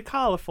you said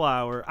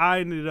cauliflower, I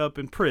ended up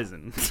in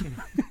prison.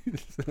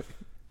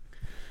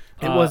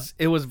 It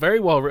was very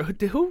well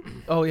written. Who?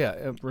 Oh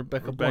yeah,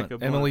 Rebecca Blunt.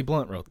 Emily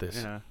Blunt wrote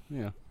this.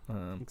 Yeah.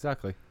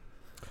 Exactly.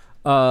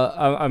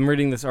 I'm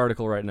reading this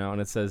article right now,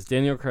 and it says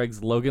Daniel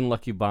Craig's Logan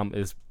Lucky bomb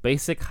is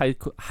basic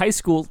high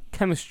school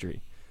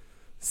chemistry.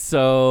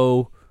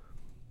 So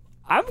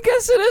I'm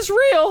guessing it's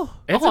real.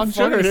 I'm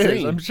sure it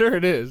is. I'm sure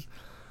it is.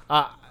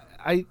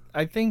 I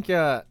think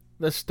the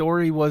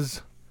story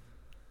was.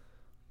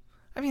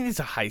 I mean, it's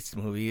a heist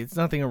movie. It's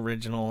nothing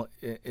original.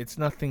 It's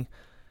nothing.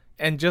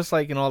 And just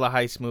like in all the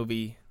heist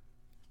movie,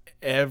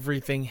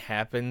 everything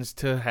happens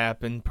to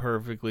happen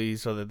perfectly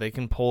so that they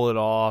can pull it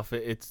off.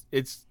 It's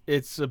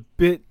a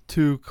bit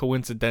too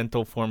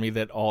coincidental for me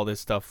that all this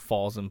stuff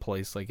falls in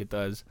place like it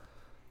does.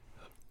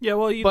 Yeah,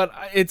 well, but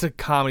it's a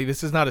comedy.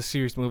 This is not a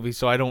serious movie,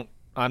 so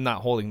I'm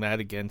not holding that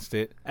against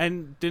it.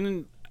 And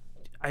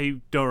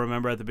I don't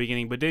remember at the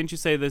beginning, but didn't you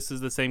say this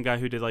is the same guy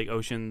who did like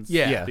Oceans?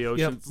 Yeah, the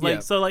Oceans.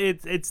 Yep. So like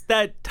it's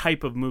that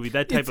type of movie,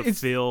 that type of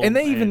film. And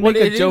they even make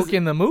a joke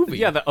in the movie.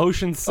 Yeah, the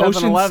Ocean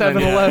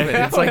 7-Eleven.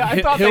 Yeah. It's like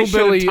I thought they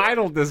should have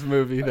titled this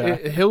movie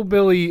that.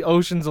 Hillbilly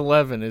Ocean's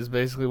 11 is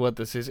basically what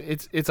this is.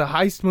 It's a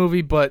heist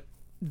movie, but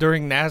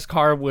during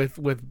NASCAR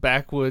with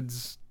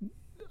backwoods.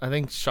 I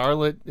think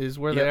Charlotte is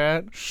where they're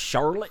at.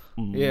 Charlotte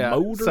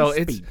Motor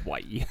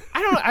Speedway.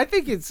 I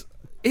think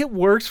it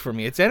works for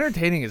me. It's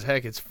entertaining as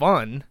heck. It's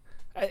fun.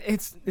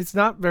 It's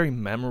not very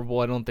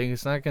memorable. I don't think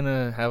it's not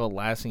gonna have a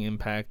lasting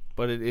impact,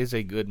 but it is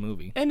a good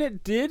movie. And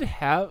it did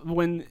have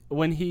when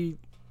he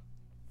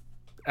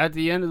at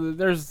the end of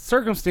there's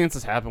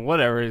circumstances happen.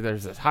 Whatever.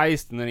 There's this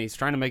heist, and then he's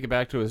trying to make it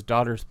back to his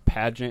daughter's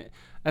pageant.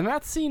 And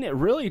that scene, it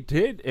really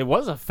did. It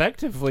was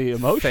effectively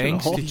emotional.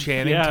 Thanks to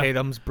Channing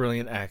Tatum's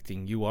brilliant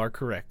acting. You are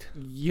correct.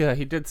 Yeah,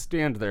 he did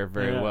stand there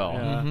very well.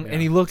 Yeah. Mm-hmm.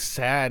 And he looked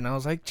sad, and I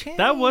was like, Channing,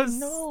 that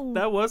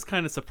was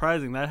kind of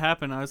surprising. That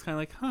happened. I was kind of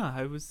like,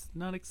 I was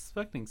not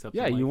expecting something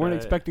like that. Yeah, you weren't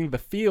expecting the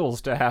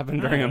feels to happen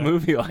during a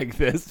movie like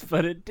this,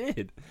 but it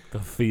did.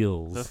 The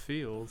feels.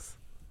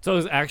 So it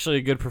was actually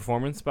a good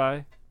performance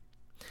by...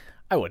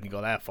 I wouldn't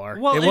go that far.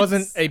 Well, it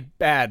wasn't a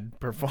bad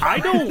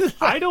performance.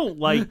 I don't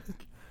like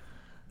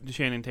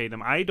Channing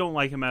Tatum. I don't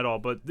like him at all.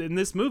 But in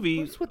this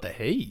movie, what's with the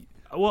hate?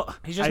 Well,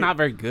 he's just not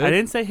very good. I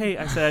didn't say hate.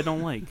 I said I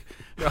don't like.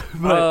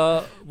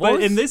 But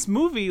in this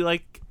movie,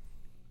 like,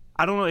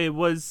 I don't know.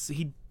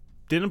 He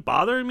didn't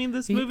bother me in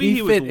this movie.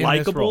 He was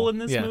likable in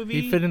this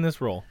movie. He fit in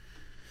this role.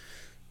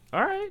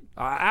 All right.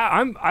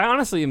 I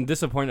honestly am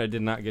disappointed I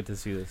did not get to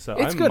see this. So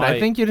it's good. I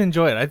think you'd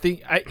enjoy it. I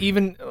think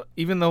even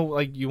though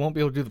like you won't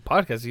be able to do the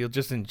podcast, you'll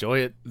just enjoy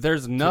it.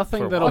 There's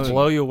nothing that'll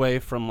blow you away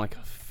from like a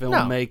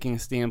filmmaking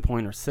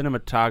standpoint or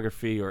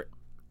cinematography or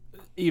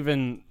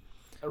even.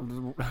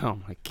 Oh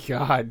my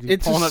God! You're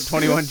pulling up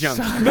 21 Jump.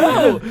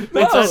 No,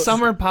 it's a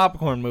summer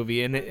popcorn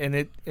movie, and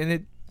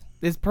it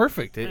is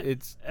perfect.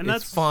 It's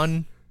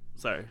fun.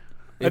 Sorry.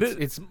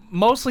 It's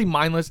mostly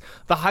mindless.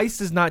 The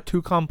heist is not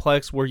too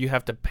complex where you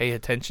have to pay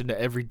attention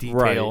to every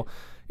detail.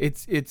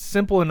 Right. It's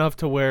simple enough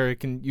to where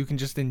you can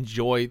just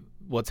enjoy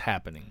what's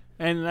happening.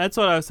 And that's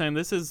what I was saying.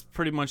 This is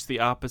pretty much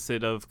the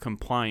opposite of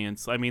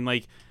Compliance. I mean,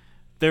 like,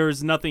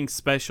 there's nothing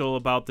special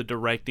about the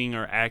directing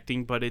or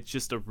acting, but it's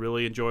just a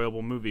really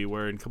enjoyable movie.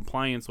 Where in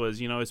Compliance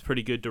was, it's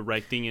pretty good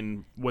directing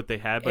and what they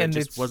had, but it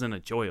just wasn't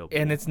enjoyable.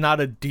 And it's not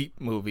a deep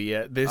movie.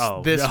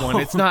 One,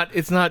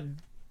 it's not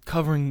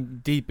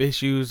covering deep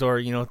issues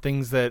or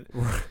things that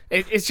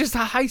it's just a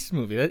heist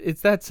movie.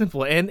 It's that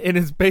simple, and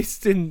it's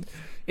based in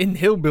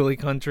hillbilly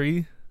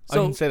country.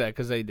 So, I can say that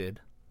because they did.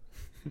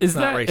 Is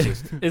not that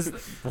racist? Is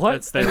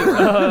what?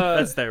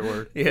 That's their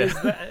word.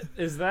 Yeah.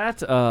 Is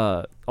that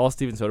all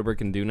Steven Soderbergh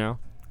can do now?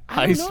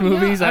 Heist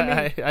movies?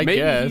 Yeah. I maybe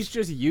guess he's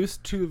just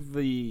used to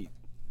the.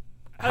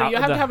 You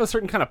have to have a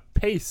certain kind of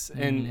pace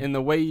in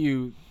the way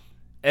you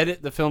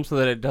edit the film so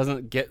that it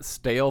doesn't get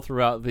stale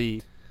throughout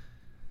the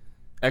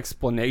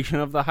explanation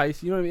of the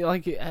heist. You know what I mean?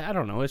 Like, I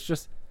don't know. It's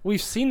just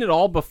we've seen it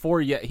all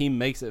before, yet he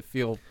makes it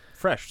feel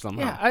fresh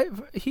somehow. Yeah,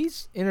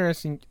 he's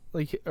interesting.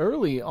 Like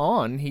early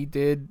on, he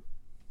did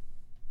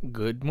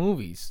good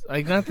movies.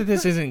 Like, not that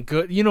this isn't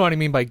good. You know what I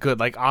mean by good?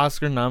 Like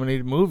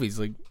Oscar-nominated movies.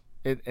 Like,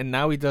 and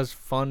now he does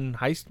fun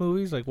heist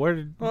movies. Like, where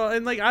did? Well,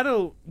 and like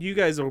you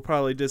guys will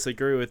probably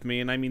disagree with me,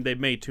 and I mean they've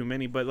made too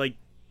many, but like.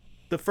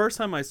 The first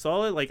time I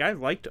saw it, like I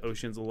liked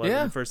Ocean's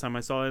 11 the first time I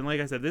saw it, and like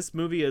I said, this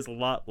movie is a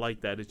lot like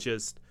that. It's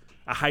just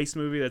a heist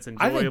movie that's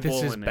enjoyable. I think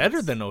this is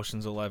better than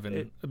Ocean's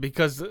 11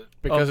 because of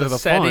the fun.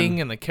 setting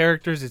and the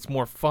characters. It's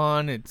more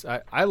fun.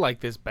 I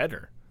like this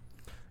better.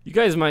 You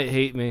guys might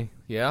hate me.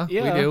 Yeah,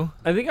 Yeah. we do.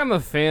 I think I'm a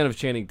fan of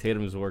Channing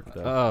Tatum's work,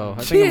 though. Oh,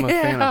 I think I'm a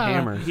fan of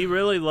Hammer. He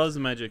really loves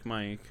Magic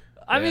Mike.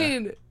 I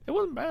mean, It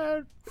wasn't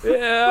bad.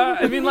 yeah.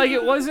 I mean, like,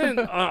 it wasn't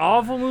an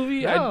awful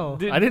movie. No,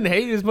 I didn't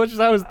hate it as much as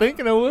I was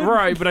thinking I would.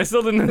 Right, but I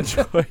still didn't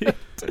enjoy it.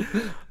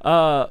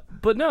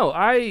 But no,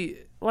 I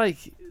like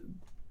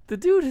the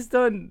dude has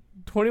done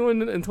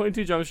 21 and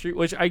 22 Jump Street,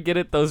 which I get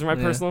it. Those are my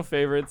personal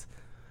favorites.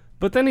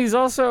 But then he's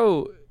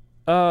also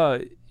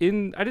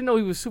in. I didn't know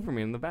he was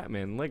Superman in the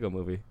Batman Lego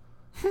movie.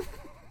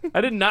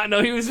 I did not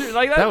know he was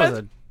like that. That was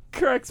That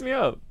cracks me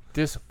up.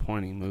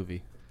 Disappointing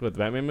movie. What, the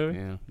Batman movie?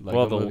 Yeah,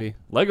 Lego the movie.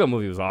 Lego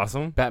movie was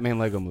awesome. Batman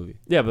Lego movie.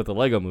 Yeah, but the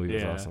Lego movie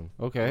was Yeah. awesome.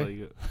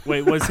 Okay.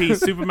 Wait, was he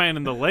Superman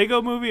in the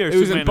Lego movie or It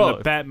was Superman in in both.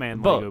 the Batman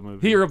Both. Lego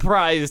movie? He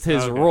reprised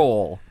his Okay.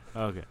 role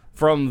Okay.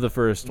 from the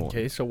first one.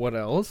 Okay, so what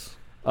else?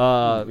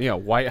 Yeah,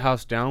 White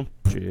House Down.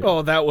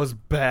 Oh, that was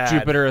bad.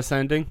 Jupiter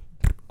Ascending.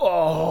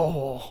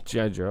 Oh.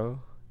 G.I. Joe.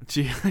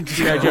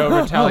 G.I.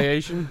 Joe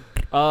Retaliation.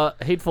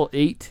 Hateful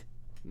Eight.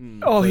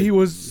 Oh, he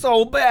was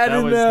so bad That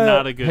in was that.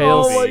 not a good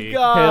Hail movie. Oh my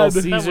God. Hail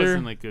That Caesar.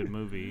 wasn't a good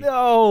movie.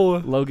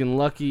 No. Logan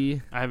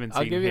Lucky. I haven't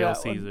I'll seen give you Hail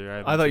that one.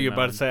 Caesar. I thought you were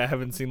about to say I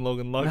haven't seen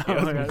Logan Lucky. I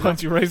was No, gonna no.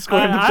 punch you right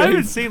square in the I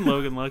haven't face. seen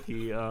Logan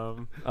Lucky.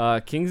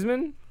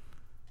 Kingsman.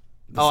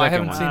 Oh, I second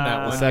haven't one. seen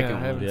that The one. second Yeah, I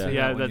haven't one. seen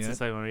Yeah, that one that's yet. the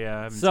second one. Yeah,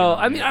 I haven't So seen that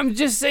I mean, yet. I'm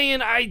just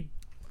saying.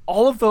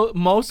 All of the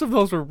most of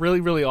those were really,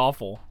 really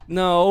awful,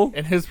 No.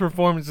 and his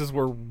performances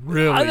were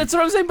really. That's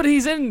what I'm saying. But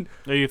he's in.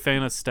 Are you a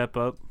fan of Step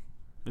Up?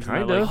 Isn't that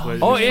Kind of.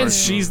 like what Oh, his and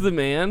first She's one? the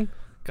Man.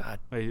 God.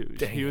 Wait,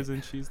 dang he it. was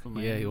in She's the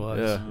Man. Yeah, he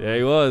was. Yeah,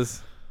 he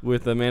was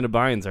with Amanda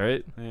Bynes,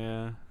 right?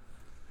 Yeah.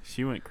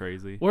 She went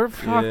crazy. We're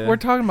Yeah. we're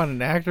talking about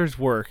an actor's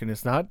work, and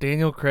it's not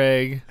Daniel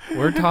Craig.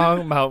 We're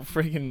talking about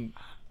freaking.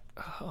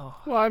 Well,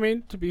 I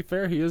mean, to be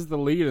fair, he is the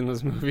lead in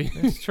this movie.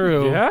 It's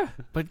true. Yeah.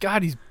 But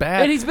God, he's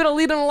bad. And he's been a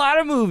lead in a lot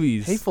of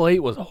movies. Hateful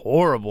Eight was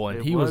horrible, and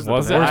It he was the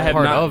Was worst it? I have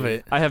part not- of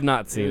it. I have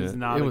not seen It was it.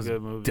 not It a was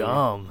good movie.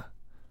 dumb.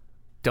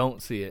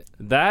 Don't see it.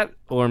 That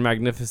or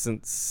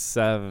Magnificent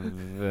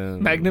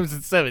Seven.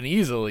 Magnificent Seven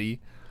easily,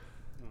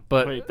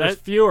 but Wait, There's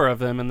fewer of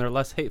them, and they're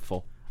less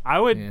hateful. I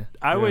would, Yeah.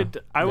 I would,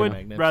 I Yeah, would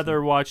Magnificent.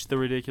 rather watch The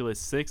Ridiculous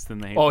Six than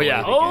The Hateful Oh,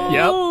 yeah. Eight Oh,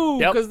 again. Oh,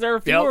 Yep. because there are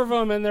fewer of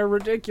them, and they're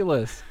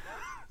ridiculous.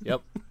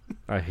 yep.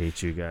 I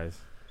hate you guys.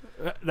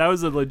 That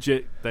was a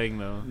legit thing,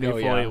 though. Oh, Hateful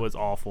yeah. Eight was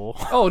awful.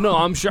 Oh no,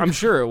 I'm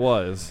sure it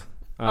was.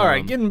 All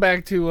right, getting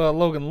back to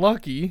Logan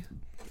Lucky.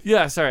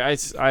 Yeah, sorry,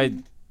 I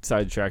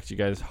sidetracked you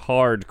guys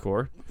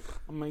hardcore.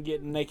 I'm gonna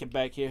get naked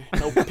back here.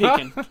 No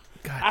peeking.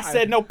 I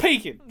said no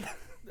peeking.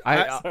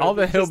 All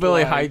the just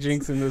hillbilly lies.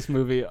 hijinks in this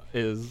movie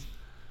is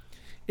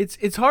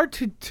It's hard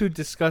to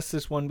discuss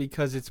this one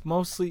because it's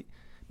mostly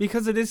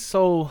because it is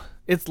so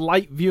it's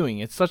light viewing.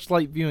 It's such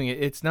light viewing.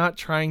 It's not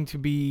trying to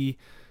be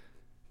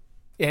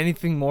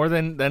anything more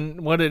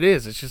than what it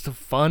is. It's just a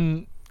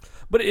fun.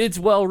 But it's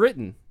well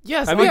written.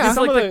 yes. I mean, like just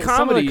some, like of the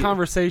some of the comedy-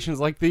 conversations,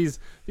 like these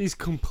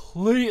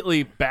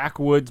completely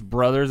backwoods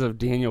brothers of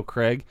Daniel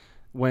Craig,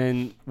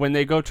 when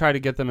they go try to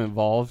get them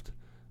involved,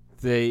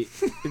 they're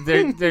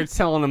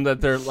telling them that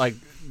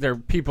they're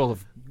people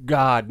of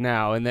God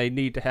now, and they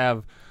need to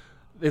have.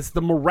 It's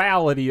the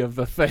morality of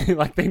the thing.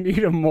 Like, they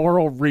need a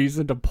moral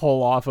reason to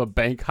pull off a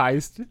bank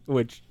heist,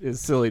 which is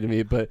silly to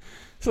me. But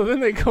so then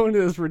they go into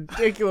this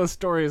ridiculous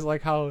stories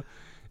like how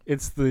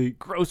it's the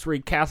Grocery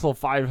Castle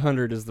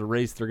 500 is the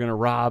race they're going to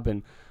rob.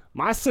 And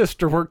my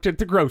sister worked at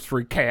the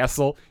Grocery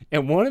Castle,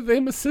 and one of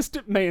them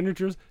assistant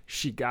managers,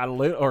 he got a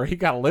little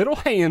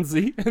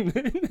handsy. And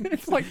then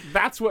it's like,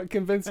 that's what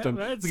convinced them.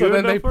 That's So good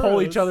then they enough for pull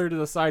us. each other to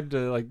the side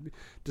to like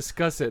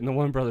discuss it. And the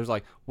one brother's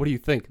like, what do you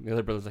think? And the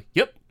other brother's like,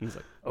 yep. And he's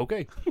like,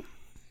 okay.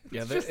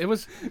 Yeah, it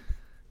was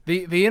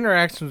the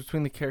interactions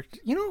between the characters.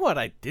 You know what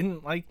I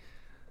didn't like?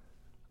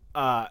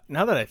 Now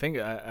that I think,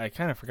 I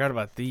kind of forgot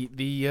about the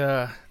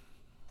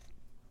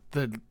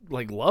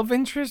like love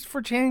interest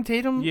for Channing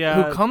Tatum.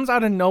 Yeah. who comes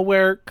out of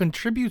nowhere,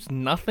 contributes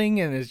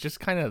nothing, and is just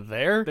kind of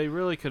there. They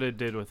really could have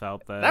did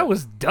without that. That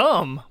was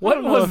dumb. What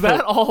don't know was if that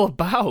it- all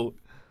about?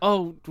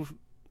 Oh,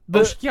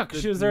 yeah, 'cause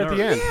she was there at the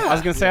nurse. end. I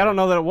was gonna say I don't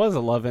know that it was a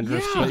love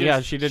interest, Yeah. but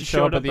yeah, she did She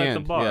show up showed at the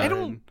end. bar. Yeah. I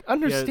don't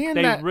understand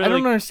they that. I really-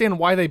 don't understand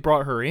why they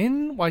brought her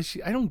in. Why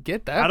she? I don't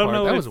get that. I don't part.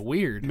 know That if was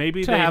weird.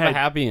 Maybe to they have had a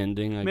happy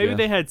ending. I maybe guess.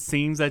 they had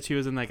scenes that she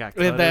was in that got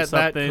cut Yeah, or that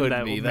something could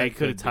that be. they That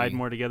could have could tied be.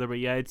 more together. But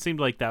yeah, it seemed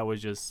like that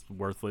was just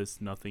worthless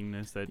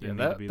nothingness that Yeah, didn't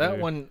need to that be that there.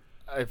 one,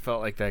 I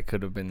felt like that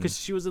could have been. Because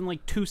she was in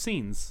like 2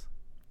 scenes,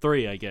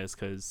 3 I guess,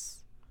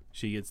 because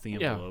she gets the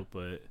Yeah. envelope.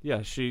 But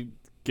Yeah, she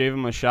gave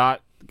him a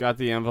shot, got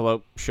the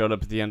envelope, showed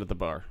up at the end of the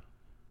bar.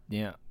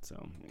 Yeah,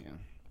 So yeah.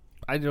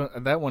 I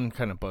don't. That one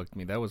kind of bugged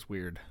me. That was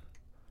weird.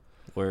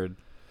 Word.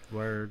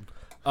 word.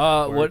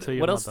 What to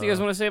your what else do you guys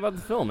mother. want to say about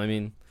the film? I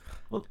mean,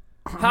 Well,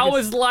 how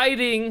was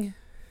lighting?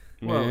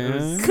 Well, it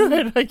was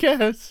Good, I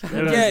guess. it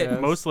was Yeah.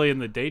 mostly in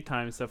the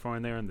daytime except for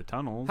when they were in the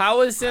tunnels. How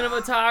was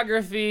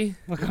cinematography?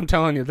 Look, I'm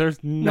telling you,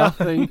 there's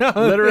nothing,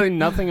 literally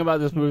nothing about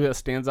this movie that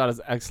stands out as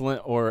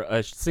excellent, or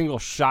a single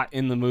shot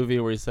in the movie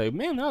where you say,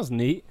 "Man, that was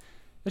neat."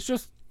 It's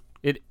just,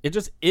 it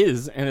just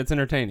is, and it's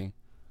entertaining.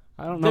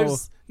 I don't know.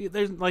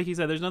 There's like you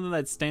said, there's nothing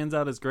that stands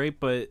out as great,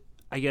 but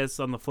I guess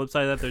on the flip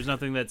side of that, there's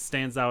nothing that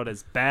stands out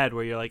as bad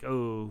where you're like,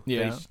 oh,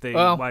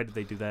 why did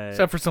they do that?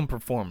 Except for some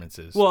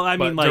performances. Well, I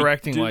mean, like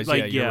directing-wise,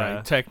 you're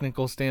right.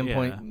 Technical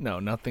standpoint, no,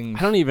 nothing. I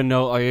don't even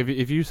know. Like,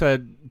 if you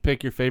said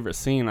pick your favorite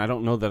scene, I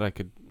don't know that I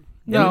could.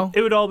 No.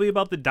 It would all be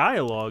about the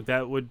dialogue.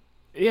 That would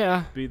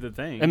be the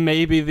thing. And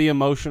maybe the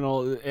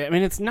emotional. I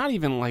mean, it's not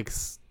even like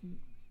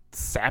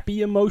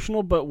sappy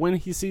emotional, but when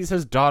he sees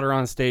his daughter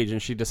on stage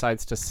and she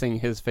decides to sing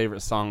his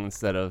favorite song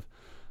instead of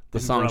the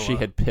song she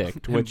had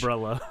picked, which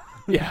Umbrella.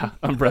 Yeah,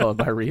 Umbrella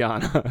by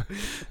Rihanna.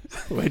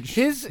 Which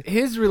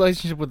his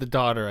relationship with the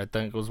daughter, I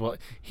think, was what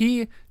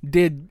he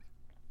did.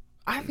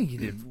 I think he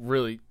did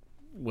really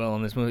well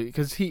in this movie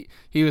because he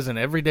was an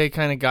everyday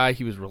kind of guy.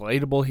 He was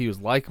relatable. He was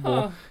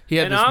likable. He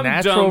had and this I'm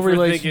natural dumb for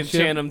relationship. thinking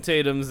Channing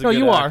Tatum's a No, good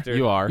you are. actor.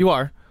 You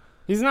are.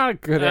 He's not a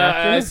good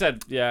actor. I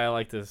said, I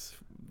like the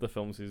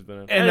films he's been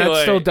in. And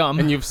that's so dumb.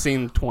 And you've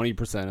seen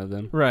 20% of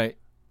them. Right.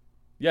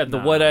 Yeah,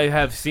 what I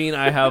have seen,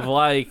 I have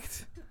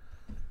liked.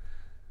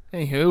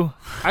 Anywho,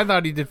 I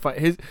thought he did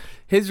fine.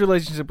 His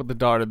relationship with the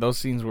daughter, those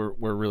scenes were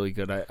really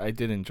good. I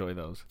did enjoy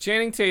those.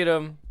 Channing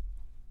Tatum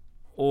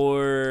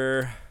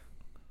or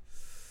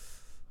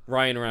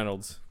Ryan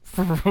Reynolds.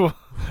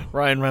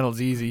 Ryan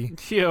Reynolds, easy.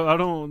 Yo, I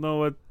don't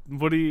know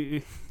what do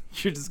you.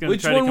 You're just gonna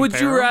Which try one to would you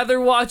compare 'em?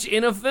 rather watch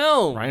in a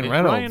film? Ryan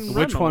Reynolds.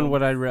 Which one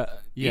would I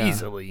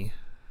easily?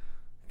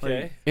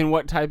 Okay. In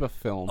what type of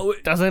film?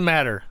 Doesn't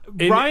matter.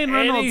 Ryan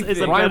Reynolds is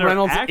a Ryan better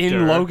Reynolds actor.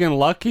 in Logan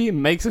Lucky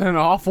makes it an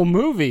awful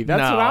movie.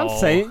 That's what I'm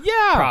saying.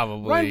 Yeah,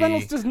 probably. Ryan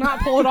Reynolds does not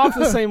pull it off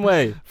the same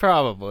way.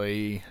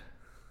 Probably,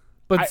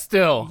 but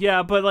still.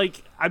 Yeah, but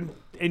like I'm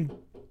in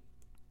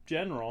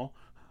general.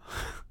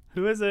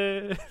 Who is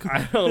it?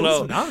 I don't know.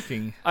 Who's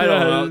knocking? I don't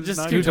know.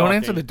 Just Dude, don't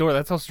answer the door.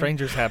 That's how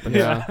strangers happen.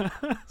 Yeah.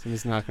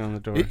 Somebody's knocking on the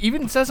door. It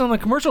even says on the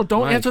commercial,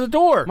 "Don't Mike. answer the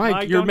door."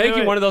 Mike, you're don't do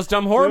making it. one of those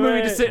dumb horror Do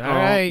movies it. to sit. All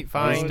right,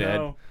 fine. He's dead.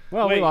 No.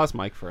 Well, we Wait. lost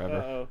Mike forever.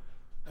 Uh-oh.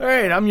 All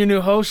right, I'm your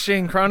new host,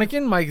 Shane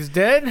Cronican. Mike is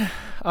dead.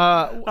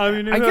 I'm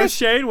your new I host, guess-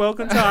 Shane.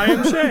 Welcome to I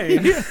Am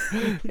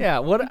Shane.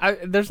 Yeah.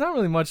 There's not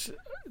really much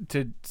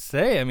to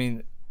say. I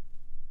mean,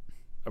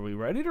 are we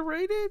ready to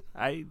rate it?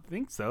 I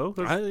think so.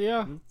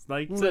 Yeah. It's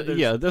like I said, there's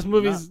Yeah, this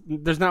movie's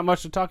there's not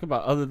much to talk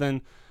about other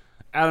than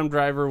Adam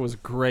Driver was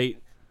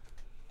great.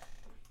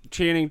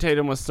 Channing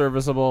Tatum was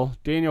serviceable.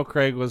 Daniel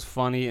Craig was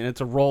funny, and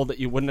it's a role that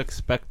you wouldn't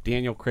expect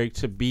Daniel Craig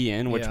to be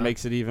in, which Yeah.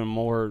 makes it even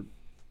more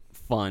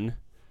fun.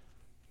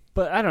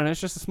 But I don't know,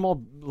 it's just a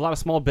lot of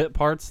small bit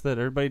parts that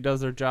everybody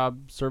does their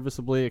job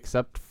serviceably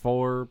except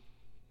for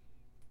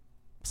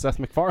Seth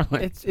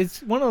MacFarlane.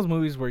 It's one of those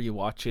movies where you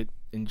watch it,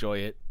 enjoy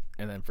it,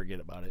 and then forget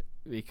about it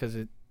because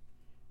it's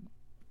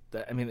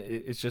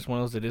just one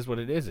of those. It is what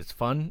it is. It's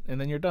fun, and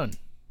then you're done.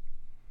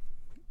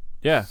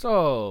 Yeah.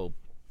 So,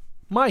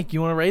 Mike,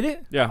 you want to rate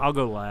it? Yeah. I'll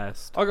go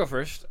last. I'll go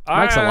first.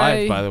 Mike's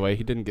alive, by the way.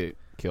 He didn't get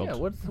killed. Yeah.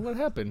 What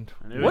happened?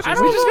 It was What?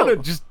 just- We just gotta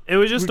just It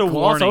was just a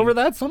gloss warning. over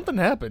that. Something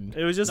happened.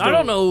 It was just. I a-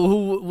 don't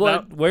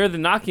know where the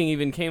knocking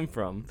even came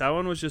from. That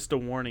one was just a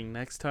warning.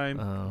 Next time,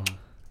 Oh.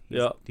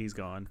 he's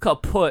gone.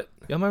 Kaput.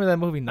 You remember that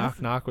movie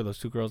Knock Knock, where those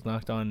two girls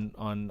knocked on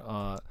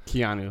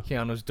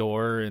Keanu's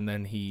door, and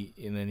then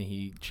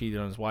he cheated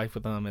on his wife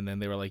with them, and then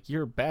they were like,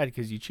 "You're bad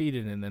because you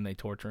cheated," and then they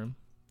torture him.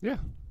 Yeah.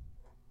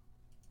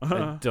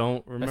 I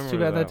don't remember. That's too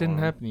bad that didn't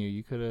one. happen to you.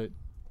 You could have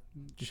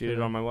Cheated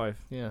on my wife.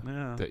 Yeah.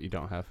 Yeah. That you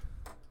don't have.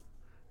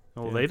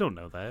 Well, Yeah. they don't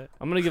know that.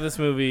 I'm gonna give this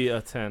movie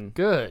a 10.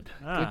 Good.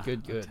 Ah,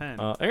 Good. a 10.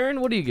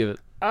 Aaron, what do you give it?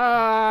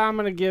 I'm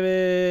gonna give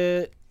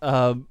it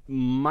a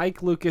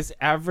Mike Lucas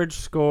average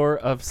score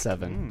of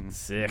 7.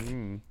 Sick.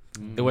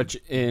 Which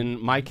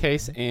in my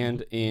case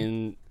and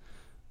in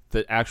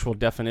the actual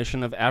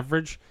definition of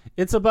average,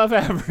 it's above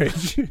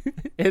average.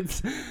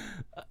 it's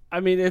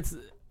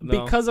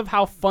No. because of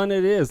how fun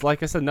it is.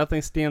 Like I said,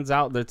 nothing stands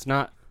out that's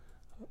not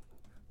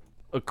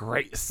a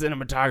great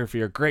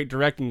cinematography or great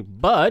directing,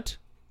 but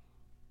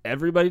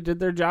everybody did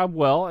their job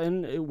well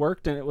and it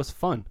worked and it was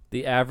fun.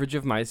 The average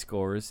of my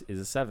scores is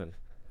a 7.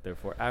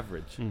 Therefore,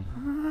 average.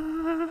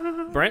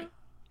 Brent?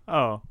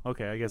 Oh,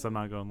 okay. I guess I'm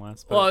not going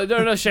last. But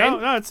Well, no, Shane.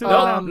 no, it's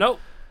no.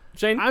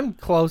 Shane. I'm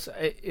close.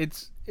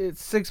 It's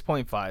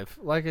 6.5.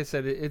 Like I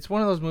said, it's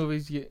one of those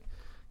movies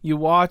you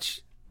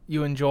watch,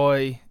 you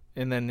enjoy,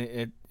 and then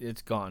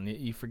it's gone.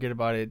 You forget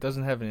about it. It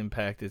doesn't have an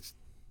impact. It's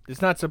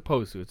not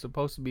supposed to. It's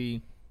supposed to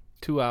be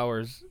 2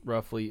 hours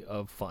roughly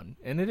of fun,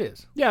 and it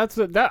is. Yeah,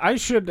 that I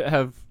should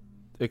have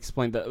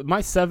explained that.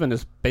 My 7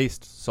 is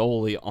based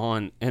solely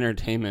on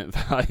entertainment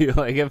value.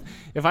 Like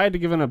if I had to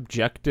give an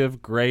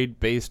objective grade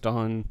based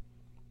on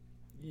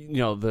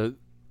the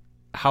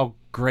how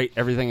great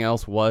everything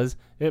else was,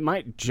 it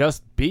might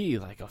just be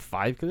like a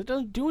 5 because it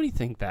doesn't do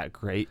anything that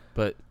great.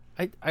 But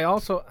I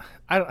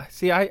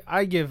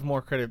give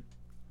more credit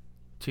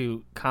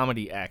to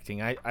comedy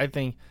acting. I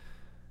think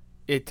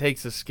it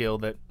takes a skill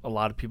that a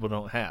lot of people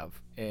don't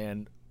have,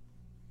 and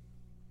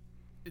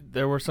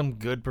there were some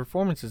good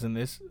performances in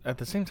this. At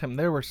the same time,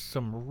 there were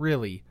some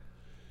really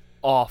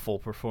awful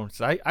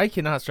performances. I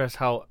cannot stress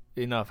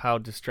enough how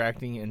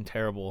distracting and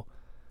terrible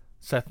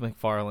Seth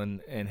MacFarlane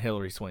and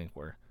Hilary Swank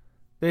were.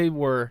 They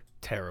were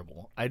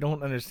terrible. I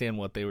don't understand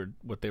what they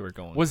were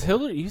going. Was for.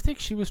 Hillary? You think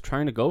she was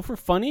trying to go for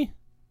funny?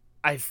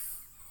 I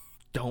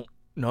don't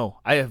know.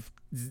 I have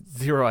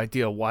zero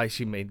idea why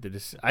she made the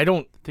decision. I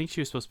don't think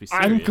she was supposed to be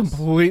serious. I'm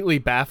completely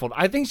baffled.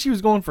 I think she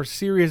was going for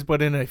serious,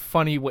 but in a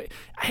funny way.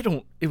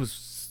 It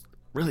was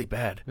really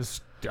bad.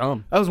 It's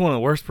dumb. That was one of the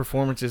worst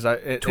performances.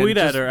 Tweet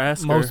at her,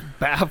 ask most her.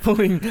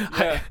 baffling.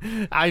 Yeah.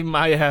 I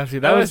might have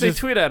to. I would say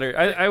tweet at her.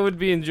 I would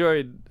be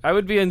enjoyed. I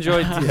would be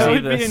enjoyed to see I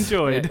would this. be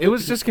enjoyed. It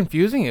was just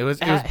confusing. It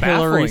was At baffling.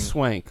 Hilary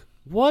Swank.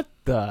 What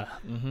the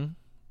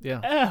Yeah.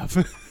 F?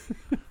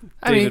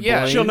 I mean,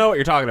 yeah, she'll know what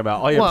you're talking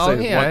about. All you have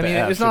to say is what the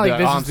F. it's not like She'll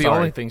be this "I'm is the sorry,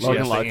 only thing she Logan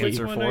has to Lucky."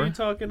 answer What for. are you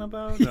talking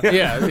about?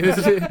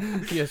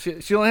 Yeah,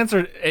 she'll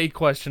answer a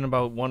question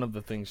about one of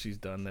the things she's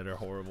done that are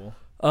horrible.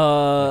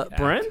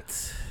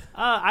 Brent?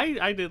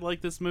 I did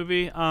like this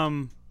movie.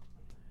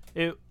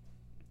 It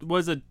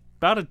was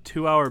about a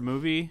 2-hour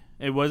movie.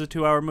 It was a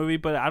 2-hour movie,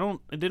 but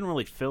it didn't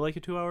really feel like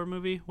a 2-hour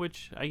movie,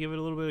 which I give it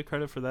a little bit of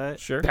credit for that.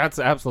 Sure. That's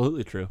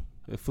absolutely true.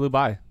 It flew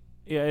by.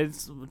 Yeah, it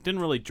didn't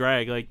really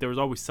drag. Like, there was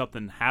always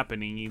something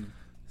happening.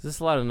 Is this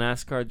a lot of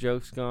NASCAR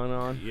jokes going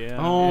on? Yeah.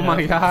 Oh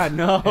my God,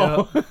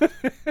 no.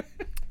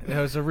 It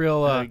was a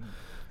real,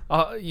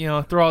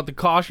 throw out the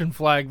caution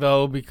flag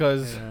though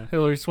because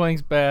Hilary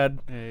Swank's bad.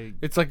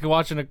 It's like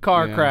watching a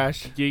car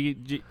crash.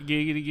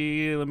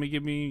 Giggity, let me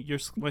give me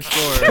my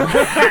score.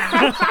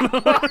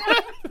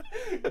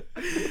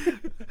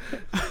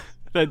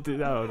 Oh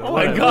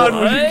my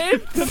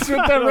God! That's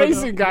what that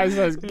racing guy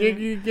says.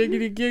 Giggity,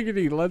 giggity,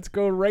 giggity. Let's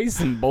go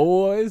racing,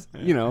 boys.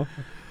 You know.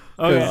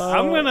 Okay,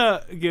 I'm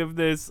gonna give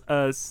this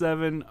a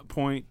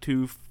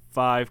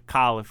 7.25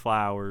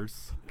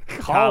 cauliflowers.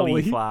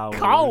 Cauliflower.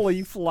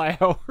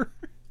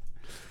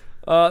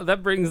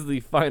 That brings the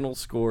final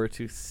score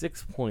to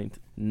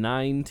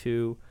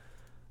 6.92.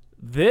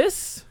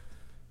 This.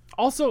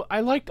 Also,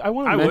 I want to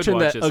would mention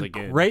watch that this a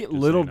again, great just so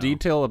little you know.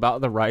 detail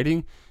about the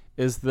writing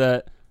is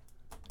that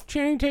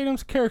Channing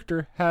Tatum's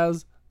character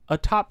has a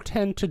top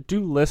 10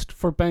 to-do list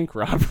for bank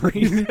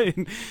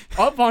robbery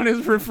up on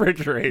his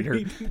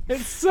refrigerator.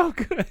 It's so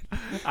good.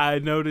 I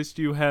noticed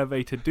you have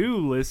a to-do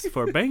list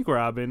for bank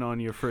robbing on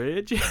your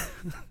fridge.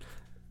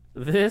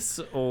 This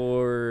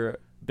or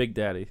Big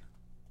Daddy?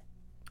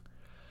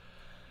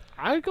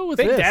 I'd go with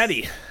Big this.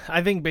 Daddy.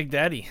 I think Big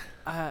Daddy.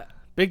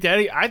 Big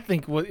Daddy, I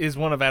think, is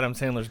one of Adam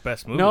Sandler's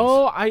best movies.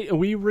 No,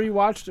 we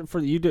rewatched it for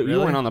you. You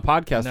Really? went on the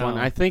podcast No. one.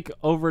 I think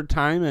over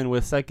time and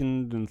with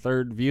second and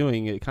third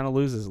viewing, it kind of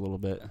loses a little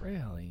bit.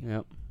 Really?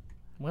 Yep.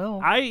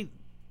 Well, I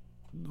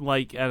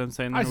like Adam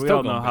Sandler. I We still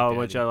all go know Big how Daddy.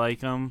 much I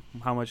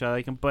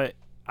like him, but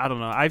I don't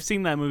know. I've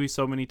seen that movie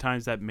so many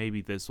times that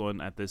maybe this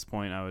one, at this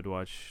point, I would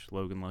watch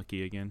Logan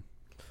Lucky again.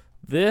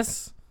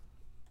 This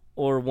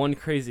or One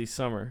Crazy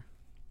Summer?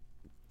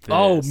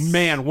 Oh This.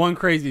 man, One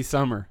Crazy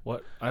Summer.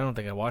 what? I don't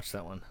think I watched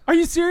that one. Are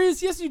you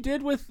serious? Yes, you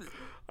did. With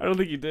I don't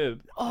think you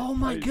did. oh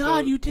my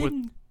God, you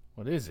didn't.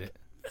 What is it?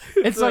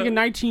 It's like a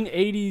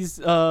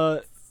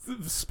 1980s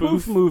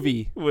spoof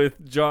movie.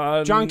 With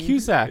John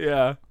Cusack.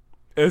 Yeah.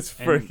 It's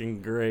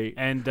freaking great.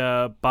 And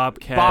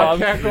Bobcat.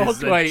 Bobcat is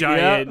Goldthwait, a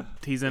giant.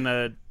 He's in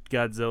a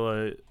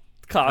Godzilla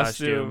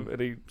Costume. costume,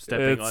 And he,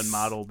 stepping on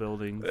model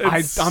buildings.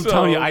 I'm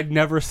telling you, I'd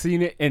never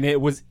seen it, and it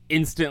was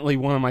instantly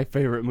one of my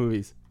favorite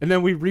movies. And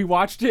then we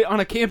rewatched it on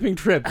a camping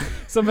trip.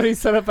 Somebody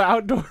set up an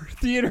outdoor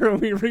theater, and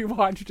we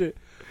rewatched it.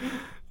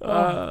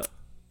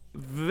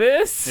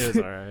 This. It was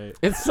all right.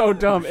 It's so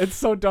dumb. It's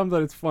so dumb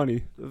that it's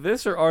funny.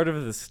 This or Art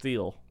of the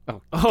Steal? Oh,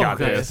 God,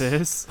 this.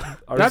 this.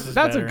 That's a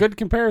better. good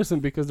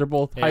comparison because they're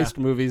both Yeah. heist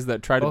movies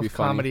that try to Both be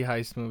funny. comedy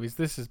heist movies.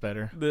 This is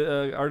better.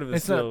 The Art of the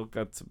It's Steal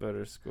got a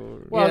better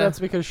score. Well, Yeah. that's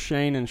because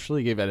Shane and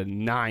Shlee gave it a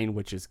 9,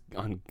 which is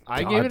ungodly.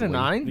 I gave it a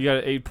 9. You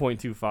got an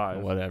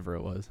 8.25. Whatever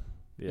it was.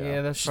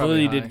 Yeah, that's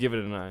probably Shlee did high. give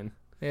it a 9.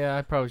 Yeah,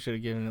 I probably should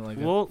have given it like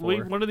a Well,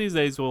 4. one of these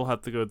days we'll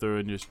have to go through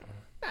and just.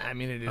 I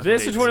mean, it is.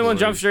 This or 21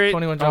 Jump Street?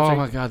 21 Jump Oh Street.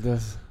 my God,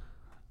 this.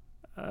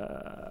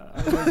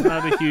 I was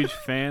not a huge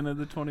fan of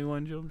the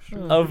 21 Jump Street.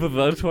 Of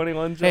the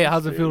 21 Jump Hey,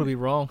 how's it Street? feel to be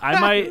wrong? I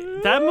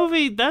might. That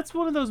movie. That's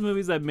one of those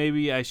movies that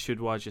maybe I should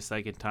watch a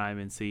second time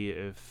and see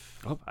if.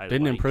 I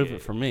Didn't like improve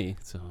it for me,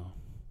 so.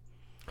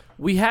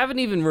 We haven't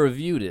even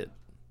reviewed it,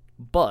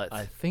 but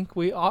I think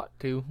we ought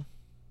to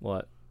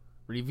what?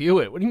 review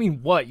it. What do you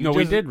mean? What? You No,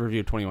 we just- did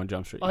review 21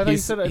 Jump Street. Oh, I thought you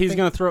He's said I he's think-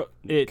 going to throw.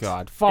 It.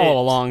 God, follow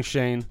It. along,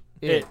 Shane.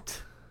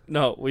 It.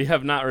 No, we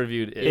have not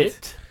reviewed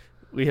it.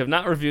 We have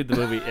not reviewed the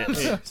movie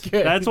It.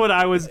 That's what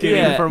I was getting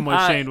Yeah, from what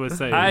I- Shane was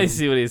saying. I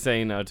see what he's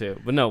saying now too,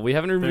 but no, we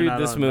haven't They're reviewed not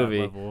this on that movie.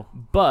 level.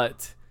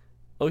 But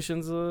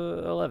Ocean's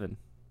 11.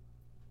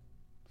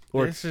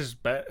 Or This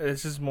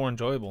is more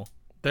enjoyable.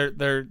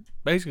 They're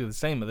basically the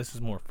same, but this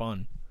is more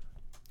fun.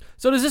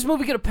 so does this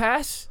movie get a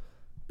pass?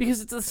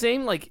 Because it's the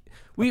same. Like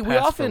we pass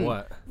for often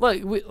what?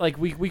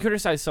 we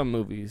criticize some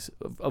movies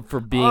for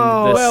being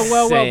Oh, the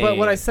well. same. But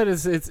what I said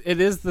is it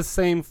is the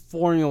same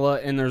formula,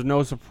 and there's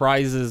no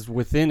surprises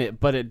within it,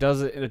 but it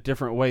does it in a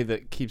different way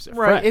that keeps it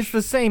fresh. It's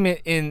the same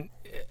in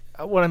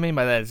what I mean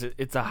by that is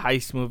it's a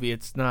heist movie.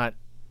 It's not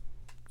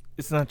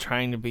it's not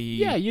trying to be.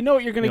 Yeah, you know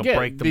what you're gonna get.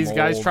 break the These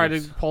guys mold. try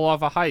to pull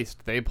off a heist.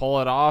 They pull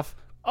it off.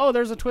 Oh,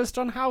 there's a twist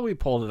on how we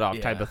pulled it off,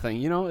 type of thing.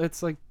 You know,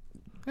 it's like,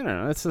 I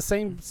don't know, it's the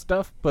same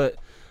stuff, but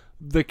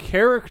the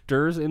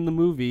characters in the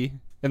movie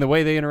and the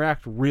way they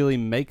interact really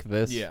make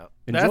this. Yeah,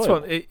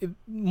 enjoyable. that's what.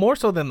 More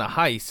so than the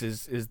heist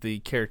is the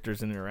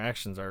characters and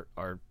interactions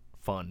are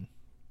fun.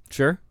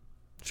 Sure.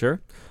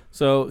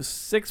 So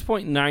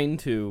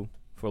 6.92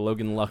 for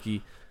Logan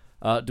Lucky.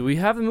 Do we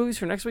have the movies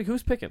for next week?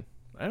 Who's picking?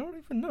 I don't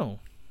even know.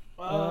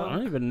 I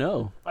don't even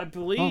know. I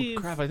believe.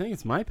 Oh crap! I think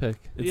it's my pick.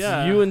 It's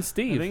you and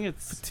Steve. I think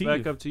it's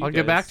back up to you. I'll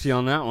get back to you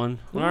on that one.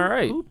 All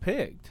right. Who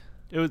picked?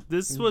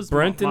 This was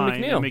Brent and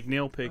mine, McNeil.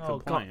 McNeil picked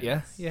Compliance.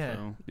 yeah.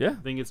 So Yeah. I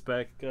think it's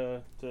back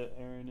to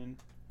Aaron and.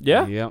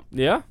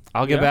 Yeah.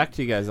 I'll get back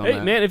to you guys on Hey,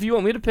 that. man, if you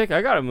want me to pick,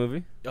 I got a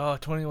movie.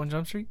 21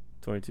 Jump Street.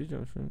 22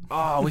 Jump Street.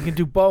 Oh, we can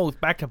do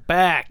both back to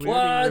back.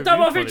 What?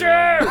 Double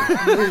feature!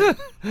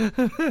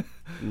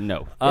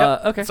 No.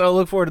 Okay. So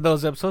look forward to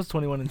those episodes,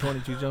 21 and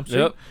 22 Jump Street.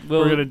 Yep.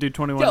 We're gonna do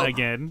 21 Yo,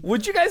 again.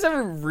 Would you guys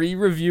ever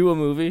re-review a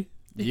movie?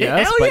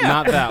 Yes, Hell but yeah.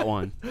 not that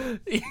one.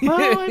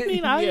 Well, I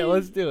mean, yeah,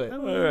 let's do it. All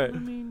right. I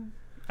mean,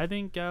 I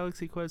think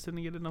Galaxy Quest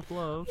didn't get enough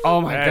love.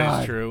 Oh my That is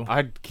god! true.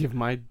 I'd give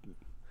my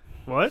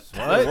What?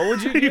 What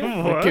would you do?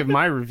 I'd give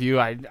my review.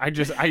 I'd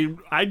give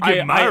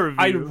my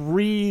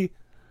review.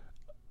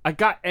 I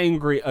got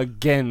angry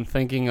again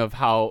thinking of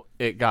how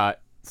it got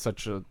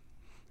such a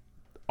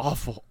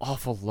awful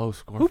low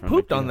score. Who from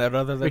pooped McNeil. on that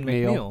other than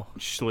McNeil?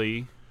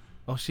 Schlee.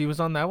 Oh, she was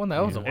on that one?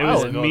 That was a It while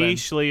was ago me, then.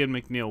 Schlee, and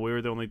McNeil. We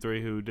were the only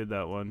three who did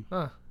that one.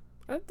 Huh.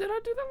 Did I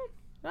do that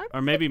one?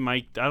 Or maybe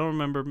Mike. I don't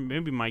remember.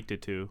 Maybe Mike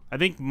did too. I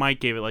think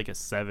Mike gave it like a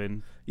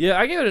 7. Yeah,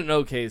 I gave it an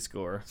okay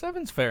score.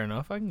 7's fair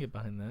enough. I can get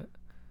behind that.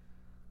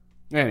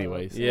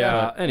 Anyways.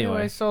 Yeah.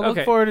 Anyway, So look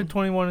okay. forward to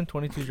 21 and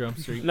 22 Jump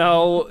Street.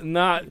 No,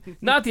 not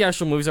the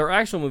actual movies. Our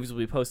actual movies will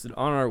be posted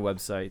on our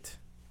website,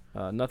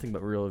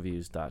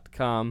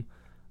 nothingbutrealreviews.com.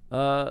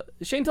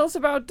 Shane, tell us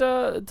about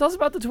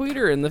the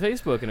Twitter and the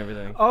Facebook and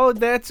everything. Oh,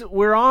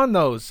 we're on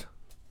those.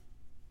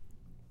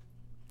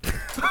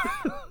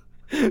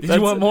 Did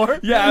you want more?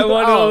 Yeah, I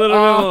want a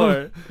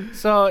little bit more.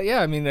 So yeah,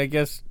 I mean, I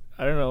guess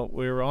I don't know.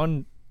 We were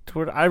on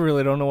Twitter. I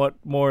really don't know what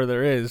more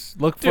there is.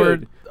 Look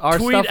Dude, for our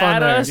tweet stuff on at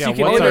there. us. You can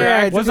what's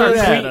interact what's with our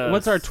us. tweet?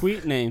 What's our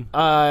tweet name?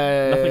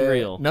 Nothing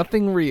real.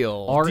 Nothing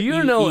real. Do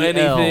you know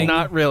anything?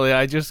 Not really.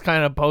 I just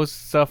kind of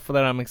post stuff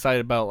that I'm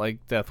excited about,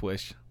 like Death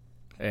Wish.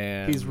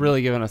 And He's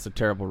really giving us a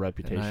terrible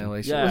reputation.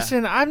 Annihilation. Yeah.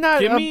 Listen, I'm not.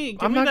 Give I'm me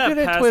not that good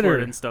at password Twitter.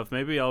 and stuff.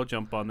 Maybe I'll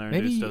jump on there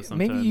and do stuff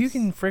sometimes. Maybe you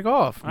can frig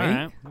off. All mate.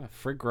 right. Yeah,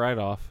 frig right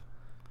off.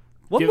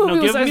 What movie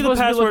was give I me the supposed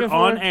to be password looking for?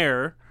 on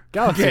air.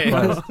 Galaxy Okay.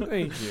 Quest.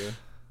 Thank you.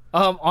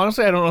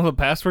 Honestly, I don't know the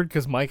password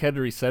because Mike had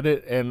to reset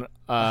it, and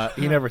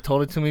he never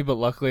told it to me. But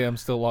luckily, I'm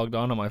still logged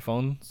on my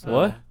phone. So.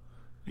 What?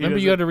 Remember,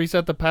 you had to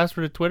reset the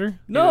password to Twitter?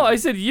 No, I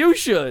said you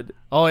should.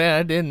 Oh yeah,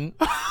 I didn't.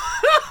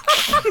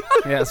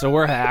 Yeah, so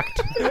we're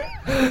hacked.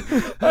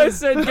 I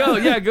said go.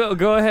 Yeah,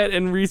 go ahead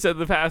and reset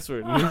the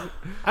password. I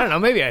don't know.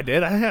 Maybe I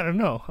did. I don't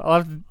know. I'll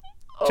have to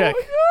check.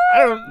 my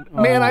I don't.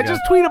 Man, my I God.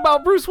 just tweet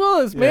about Bruce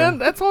Willis. Man,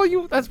 that's all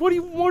you. That's what do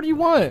you. More do you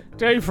want?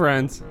 Hey,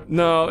 friends.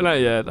 No, not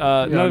yet.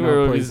 no,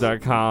 please.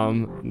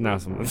 Nothingbutrealreviews.com. Now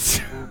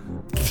someone's.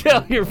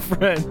 Tell your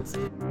friends.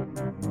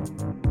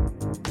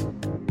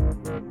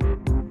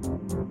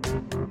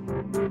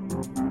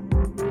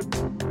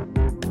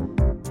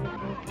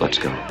 Let's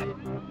go.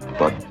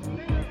 But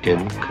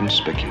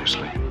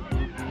inconspicuously.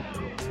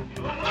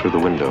 Through the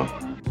window.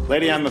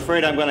 Lady, I'm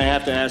afraid I'm going to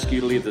have to ask you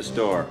to leave the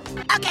store.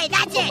 Okay,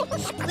 that's it.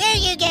 Screw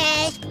you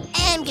guys.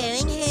 I'm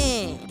going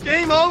home.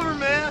 Game over,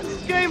 man.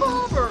 It's game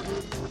over.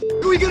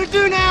 What are we gonna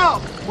do now?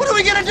 What are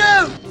we gonna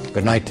do?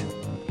 Good night,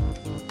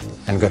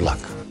 and good luck.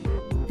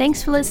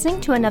 Thanks for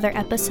listening to another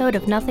episode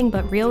of Nothing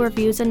But Real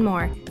Reviews and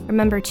More.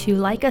 Remember to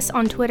like us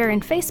on Twitter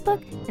and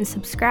Facebook, and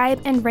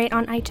subscribe and rate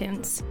on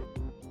iTunes.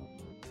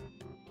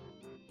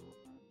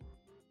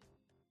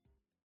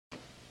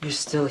 You're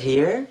still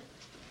here?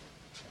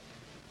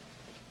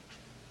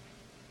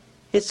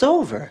 It's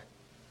over.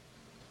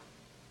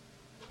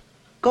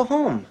 Go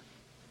home.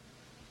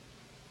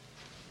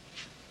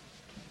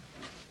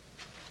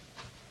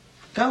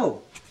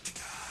 Go.